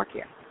me to come work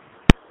here.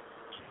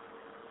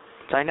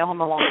 So I know him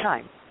a long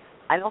time.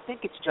 I don't think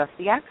it's just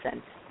the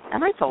accent.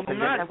 And I told him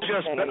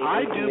but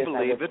I do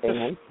believe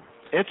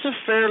it's a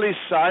fairly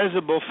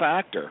sizable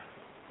factor.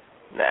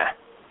 Nah.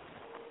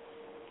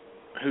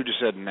 Who just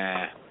said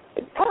nah?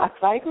 Cox,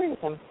 I agree with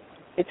him.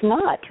 It's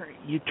not.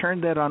 You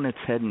turn that on its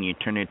head and you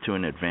turn it to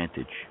an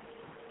advantage.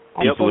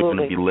 Absolutely. People are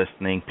going to be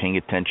listening, paying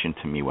attention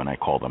to me when I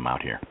call them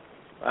out here.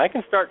 I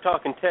can start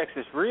talking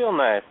Texas real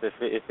nice if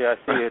I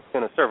see it's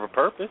going to serve a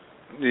purpose.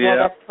 Yeah,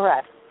 that's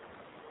correct.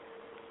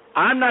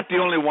 I'm not the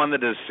only one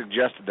that has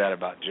suggested that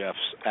about Jeff's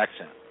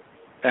accent.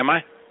 Am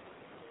I?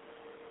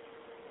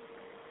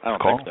 I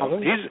don't think so.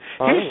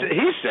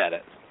 He said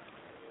it.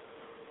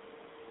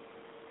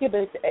 Yeah,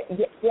 but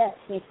yes,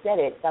 he said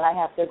it, but I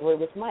have to agree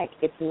with Mike.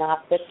 It's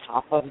not the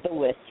top of the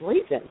list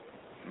reason.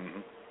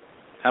 Mm-hmm.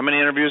 How many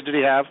interviews did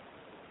he have?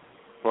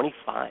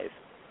 25.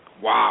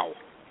 Wow.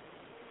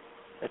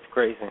 That's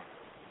crazy.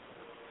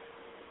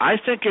 I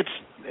think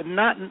it's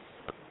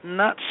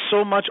not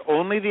so much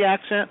only the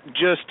accent,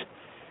 just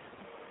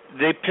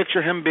they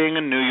picture him being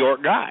a New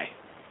York guy,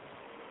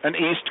 an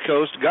East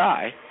Coast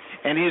guy,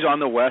 and he's on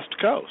the West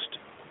Coast.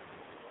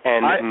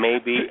 And I think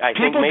maybe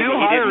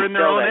he didn't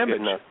sell that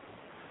good enough.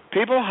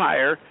 People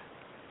hire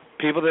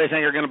people they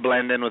think are going to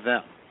blend in with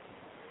them.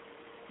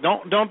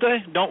 Don't they?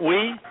 Don't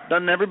we?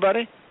 Doesn't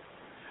everybody?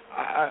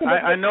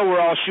 I know we're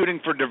all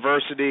shooting for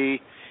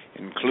diversity,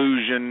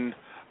 inclusion,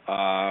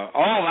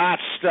 all that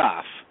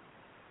stuff.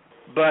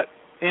 But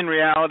in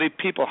reality,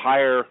 people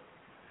hire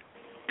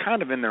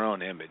kind of in their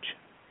own image.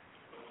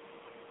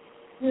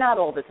 Not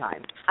all the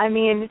time. I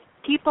mean,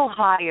 people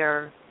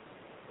hire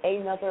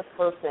another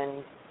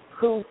person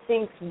who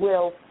thinks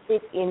will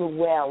fit in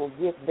well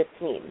with the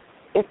team.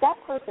 If that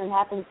person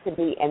happens to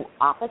be an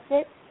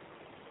opposite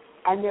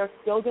and they're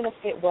still going to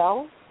fit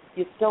well,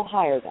 you still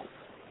hire them.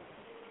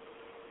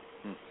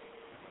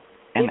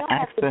 An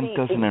accent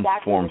doesn't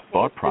inform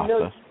thought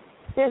process.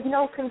 There's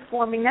no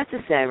conforming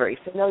necessary.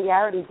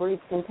 Familiarity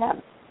breeds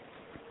contempt.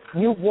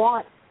 You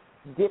want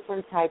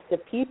different types of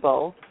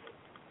people,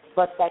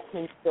 but that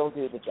can still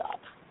do the job.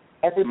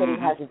 Everybody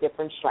has a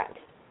different strength.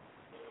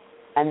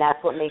 And that's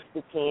what makes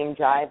the team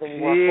drive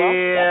and work well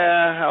together.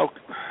 Yeah,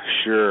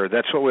 sure.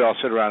 That's what we all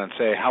sit around and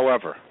say.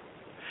 However,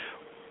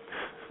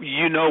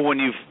 you know when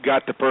you've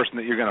got the person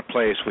that you're going to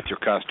place with your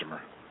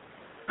customer,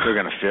 they're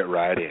going to fit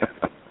right in.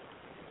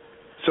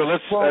 So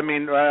let's, yes,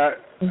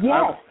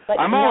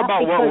 I'm all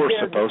about what we're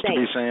supposed to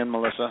be saying,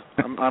 Melissa.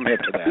 I'm hip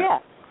to that. Yeah.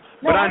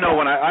 No, but I know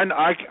when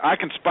I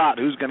can spot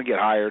who's going to get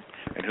hired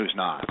and who's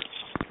not.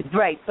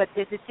 Right, but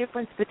there's a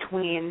difference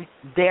between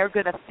they're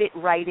going to fit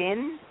right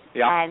in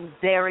and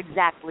they're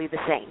exactly the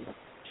same.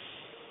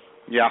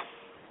 Yeah.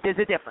 There's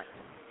a difference.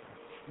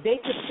 They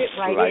could fit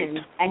right in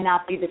and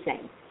not be the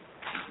same.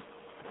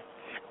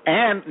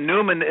 And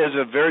Newman is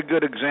a very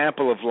good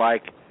example of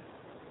like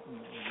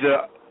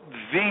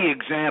the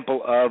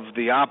example of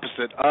the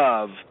opposite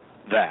of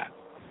that.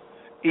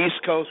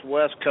 East Coast,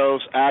 West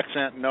Coast,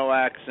 accent, no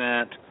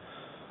accent.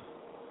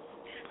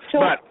 So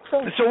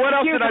what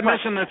else did I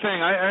miss in the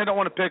thing? I don't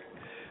want to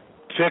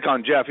pick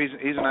on Jeff.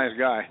 He's a nice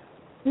guy.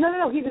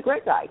 No, he's a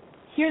great guy.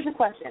 Here's the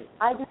question.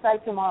 I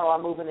decide tomorrow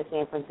I'm moving to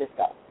San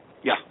Francisco.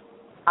 Yeah.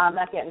 I'm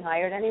not getting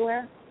hired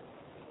anywhere?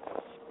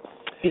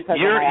 Because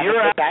your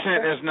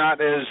accent is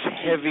not as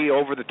heavy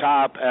over the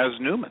top as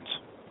Newman's.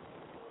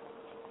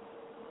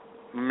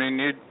 I mean,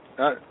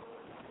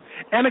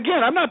 and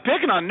again, I'm not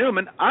picking on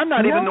Newman. I'm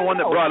not even the one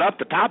that brought up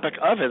the topic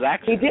of his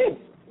accent. He did.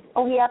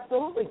 Oh, he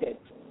absolutely did.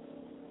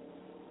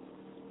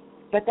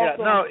 But that's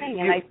what I'm saying,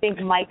 and I think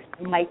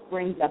Mike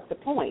brings up the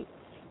point.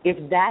 If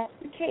that's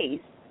the case,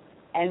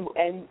 and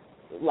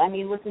I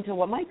mean, listen to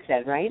what Mike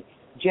said, right?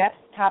 Jeff's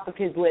top of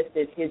his list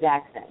is his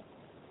accent.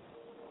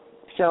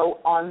 So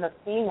on the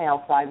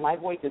female side, my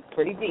voice is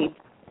pretty deep,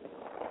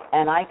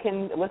 and I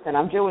can, listen,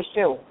 I'm Jewish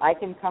too. I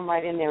can come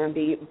right in there and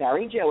be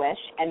very Jewish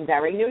and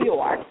very New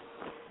York,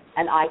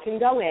 and I can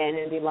go in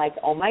and be like,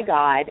 oh, my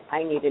God,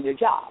 I need a new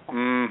job.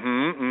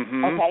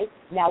 Okay?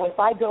 Now, if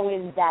I go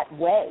in that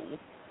way,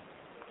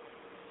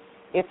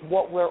 if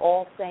what we're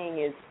all saying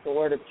is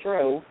sort of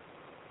true,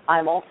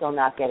 I'm also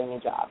not getting a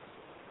job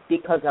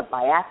because of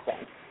my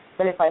accent.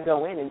 But if I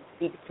go in and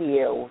speak to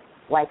you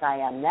like I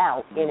am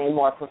now in a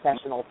more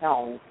professional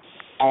tone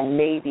and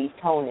maybe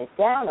tone it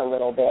down a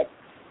little bit.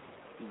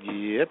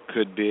 Yep,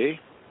 could be.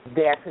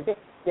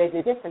 There's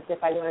a difference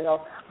if I want to go,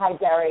 hi,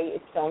 Gary,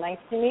 it's so nice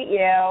to meet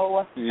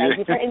you. Thank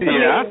you for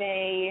interviewing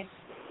me.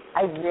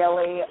 I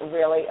really,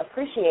 really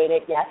appreciate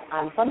it. Yes,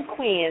 I'm from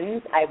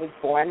Queens. I was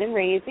born and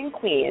raised in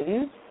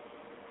Queens.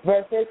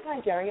 Versus,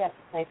 hi, Jerry, yes,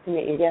 it's nice to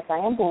meet you. Yes, I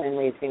am born and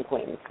raised in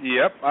Queens.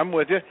 Yep, I'm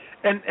with you.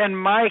 And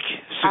Mike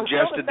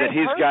suggested that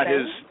he's got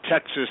his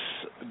Texas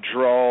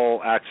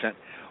drawl accent.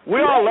 We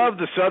all love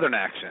the Southern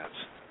accents.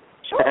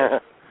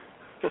 Sure.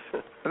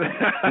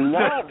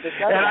 Love the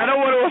Southern and I don't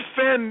want to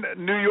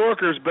offend New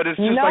Yorkers, but it's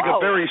just like a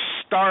very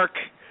stark,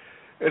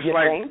 it's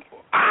thing.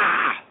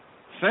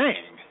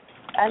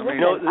 And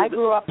I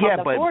grew up on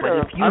the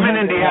border. But if I'm in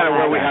Indiana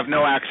where we have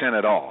no accent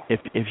at all.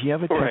 If you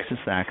have a Texas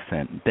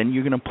accent, then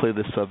you're going to play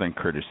the Southern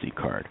courtesy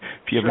card.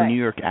 If you have a New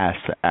York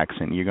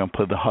accent, you're going to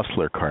play the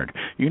hustler card.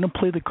 You're going to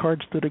play the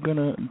cards that are going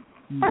to,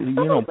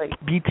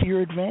 be to your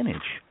advantage.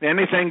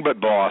 Anything but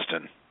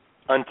Boston.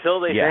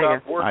 Until they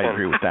start working. I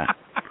agree with that.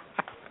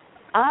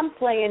 I'm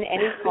playing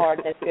any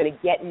card that's going to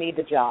get me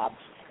the job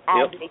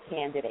as a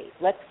candidate.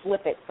 Let's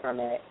flip it for a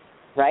minute,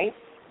 right?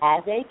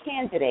 As a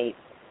candidate,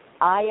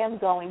 I am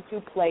going to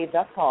play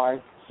the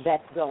card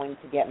that's going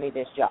to get me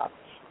this job.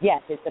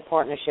 Yes, it's a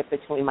partnership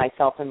between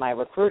myself and my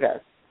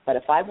recruiter. But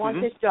if I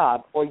want this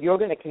job, or you're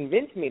going to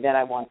convince me that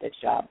I want this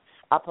job,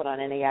 I'll put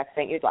on any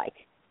accent you'd like.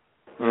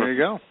 There you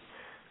go.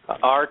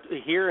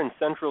 Here in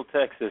Central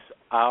Texas,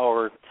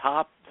 our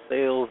top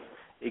sales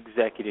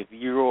executive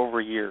year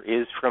over year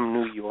is from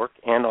New York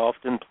and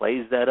often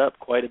plays that up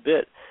quite a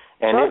bit.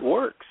 And it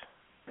works.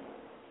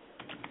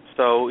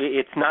 So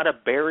it's not a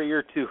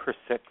barrier to her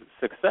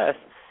success.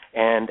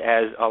 And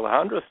as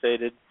Alejandro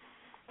stated,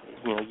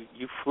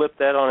 you flip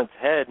that on its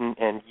head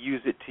and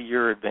use it to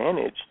your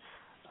advantage.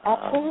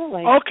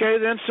 Absolutely. Okay,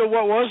 then, so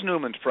what was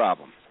Newman's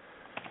problem?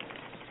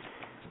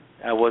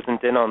 I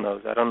wasn't in on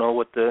those. I don't know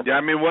what the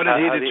what did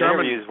he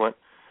determine? Interviews went.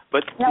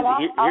 But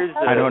here's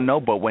the... I don't know,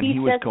 but when he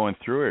was going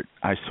through it,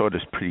 I saw it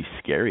as pretty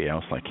scary. I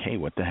was like, hey,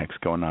 what the heck's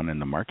going on in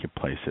the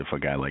marketplace if a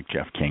guy like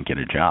Jeff can't get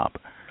a job?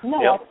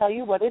 No, I'll tell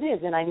you what it is,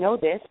 and I know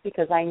this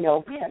because I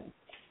know him.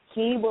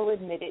 He will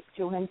admit it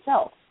to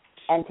himself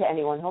and to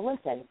anyone who'll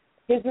listen.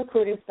 His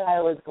recruiting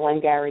style is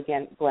Glengarry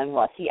Glen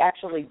Ross. He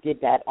actually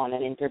did that on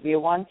an interview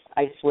once,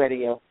 I swear to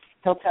you.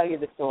 He'll tell you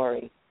the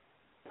story.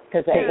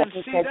 Because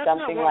he said that's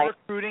something not like... what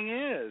recruiting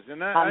is.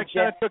 And I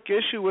kind of took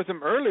issue with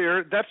him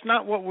earlier. That's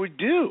not what we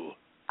do.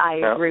 I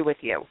agree with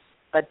you.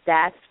 But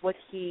that's what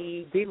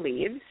he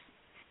believes.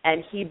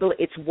 And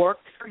it's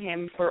worked for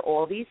him for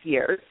all these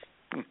years.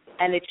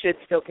 And it should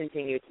still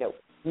continue to.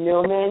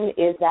 Newman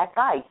is that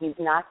guy. He's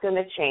not going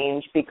to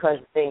change because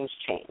things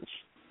change.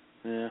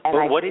 Yeah.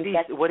 But what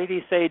did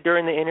he say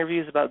during the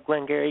interviews about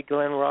Glengarry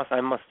Glen Ross?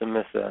 I must have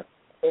missed that.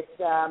 It's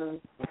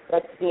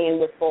that scene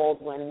with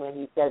Baldwin when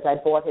he says, I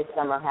bought his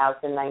summer house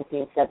in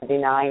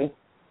 1979.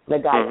 The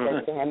guy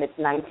says to him, it's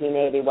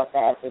 1980. What the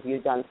F have you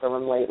done for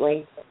him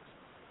lately?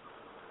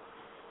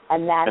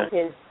 And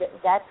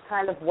that's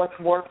kind of what's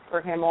worked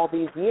for him all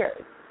these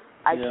years.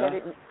 I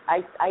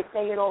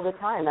say it all the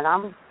time, and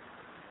I'm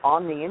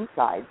on the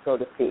inside, so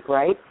to speak,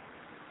 right?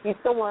 He's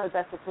still one of the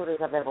best recruiters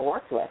I've ever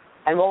worked with,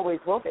 and always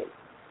will be.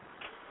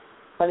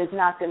 But it's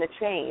not going to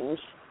change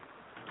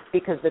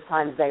because the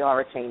times they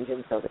are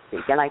a-changing, so to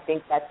speak. And I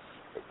think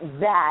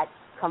that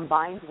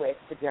combined with,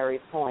 to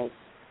Jerry's point,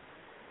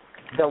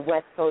 the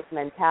West Coast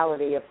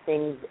mentality of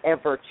things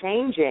ever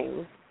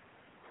changing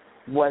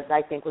was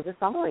a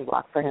stumbling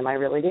block for him. I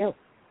really do.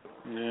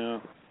 Yeah.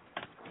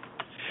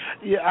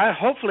 Yeah.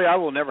 Hopefully, I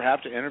will never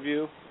have to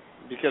interview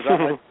because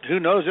who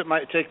knows? It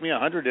might take me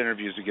 100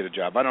 interviews to get a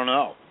job. I don't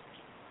know.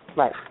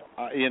 Right.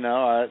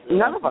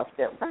 None of us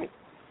do. Right.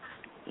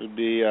 It would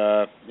be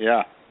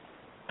yeah.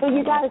 So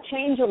you got to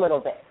change a little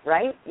bit,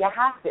 right? You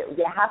have to.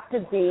 You have to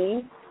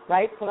be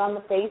right. Put on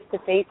the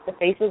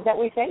faces that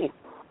we face.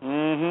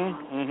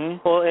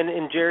 Well,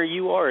 and Jerry,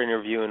 you are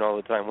interviewing all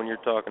the time when you're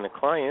talking to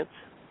clients.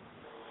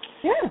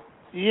 Yeah.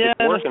 Yeah.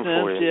 It's working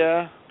for you.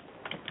 Yeah.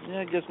 Yeah.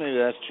 I guess maybe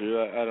that's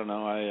true. I don't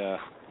know.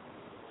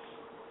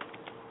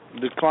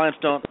 The clients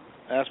don't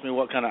ask me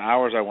what kind of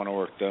hours I want to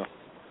work, though.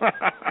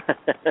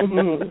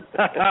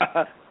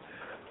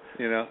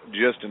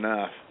 Just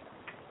enough.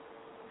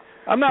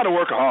 I'm not a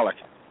workaholic.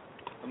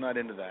 I'm not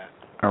into that.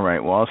 All right.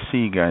 Well, I'll see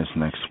you guys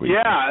next week.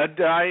 Yeah.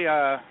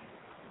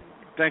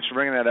 Thanks for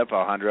bringing that up,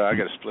 Alejandro. I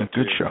got to split.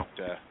 Good show.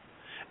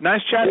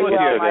 Nice chatting with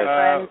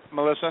you,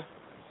 Melissa.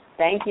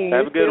 Thank you.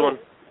 Have a good one.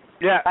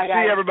 Yeah. Bye,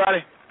 see you,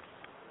 everybody.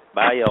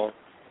 Bye, y'all.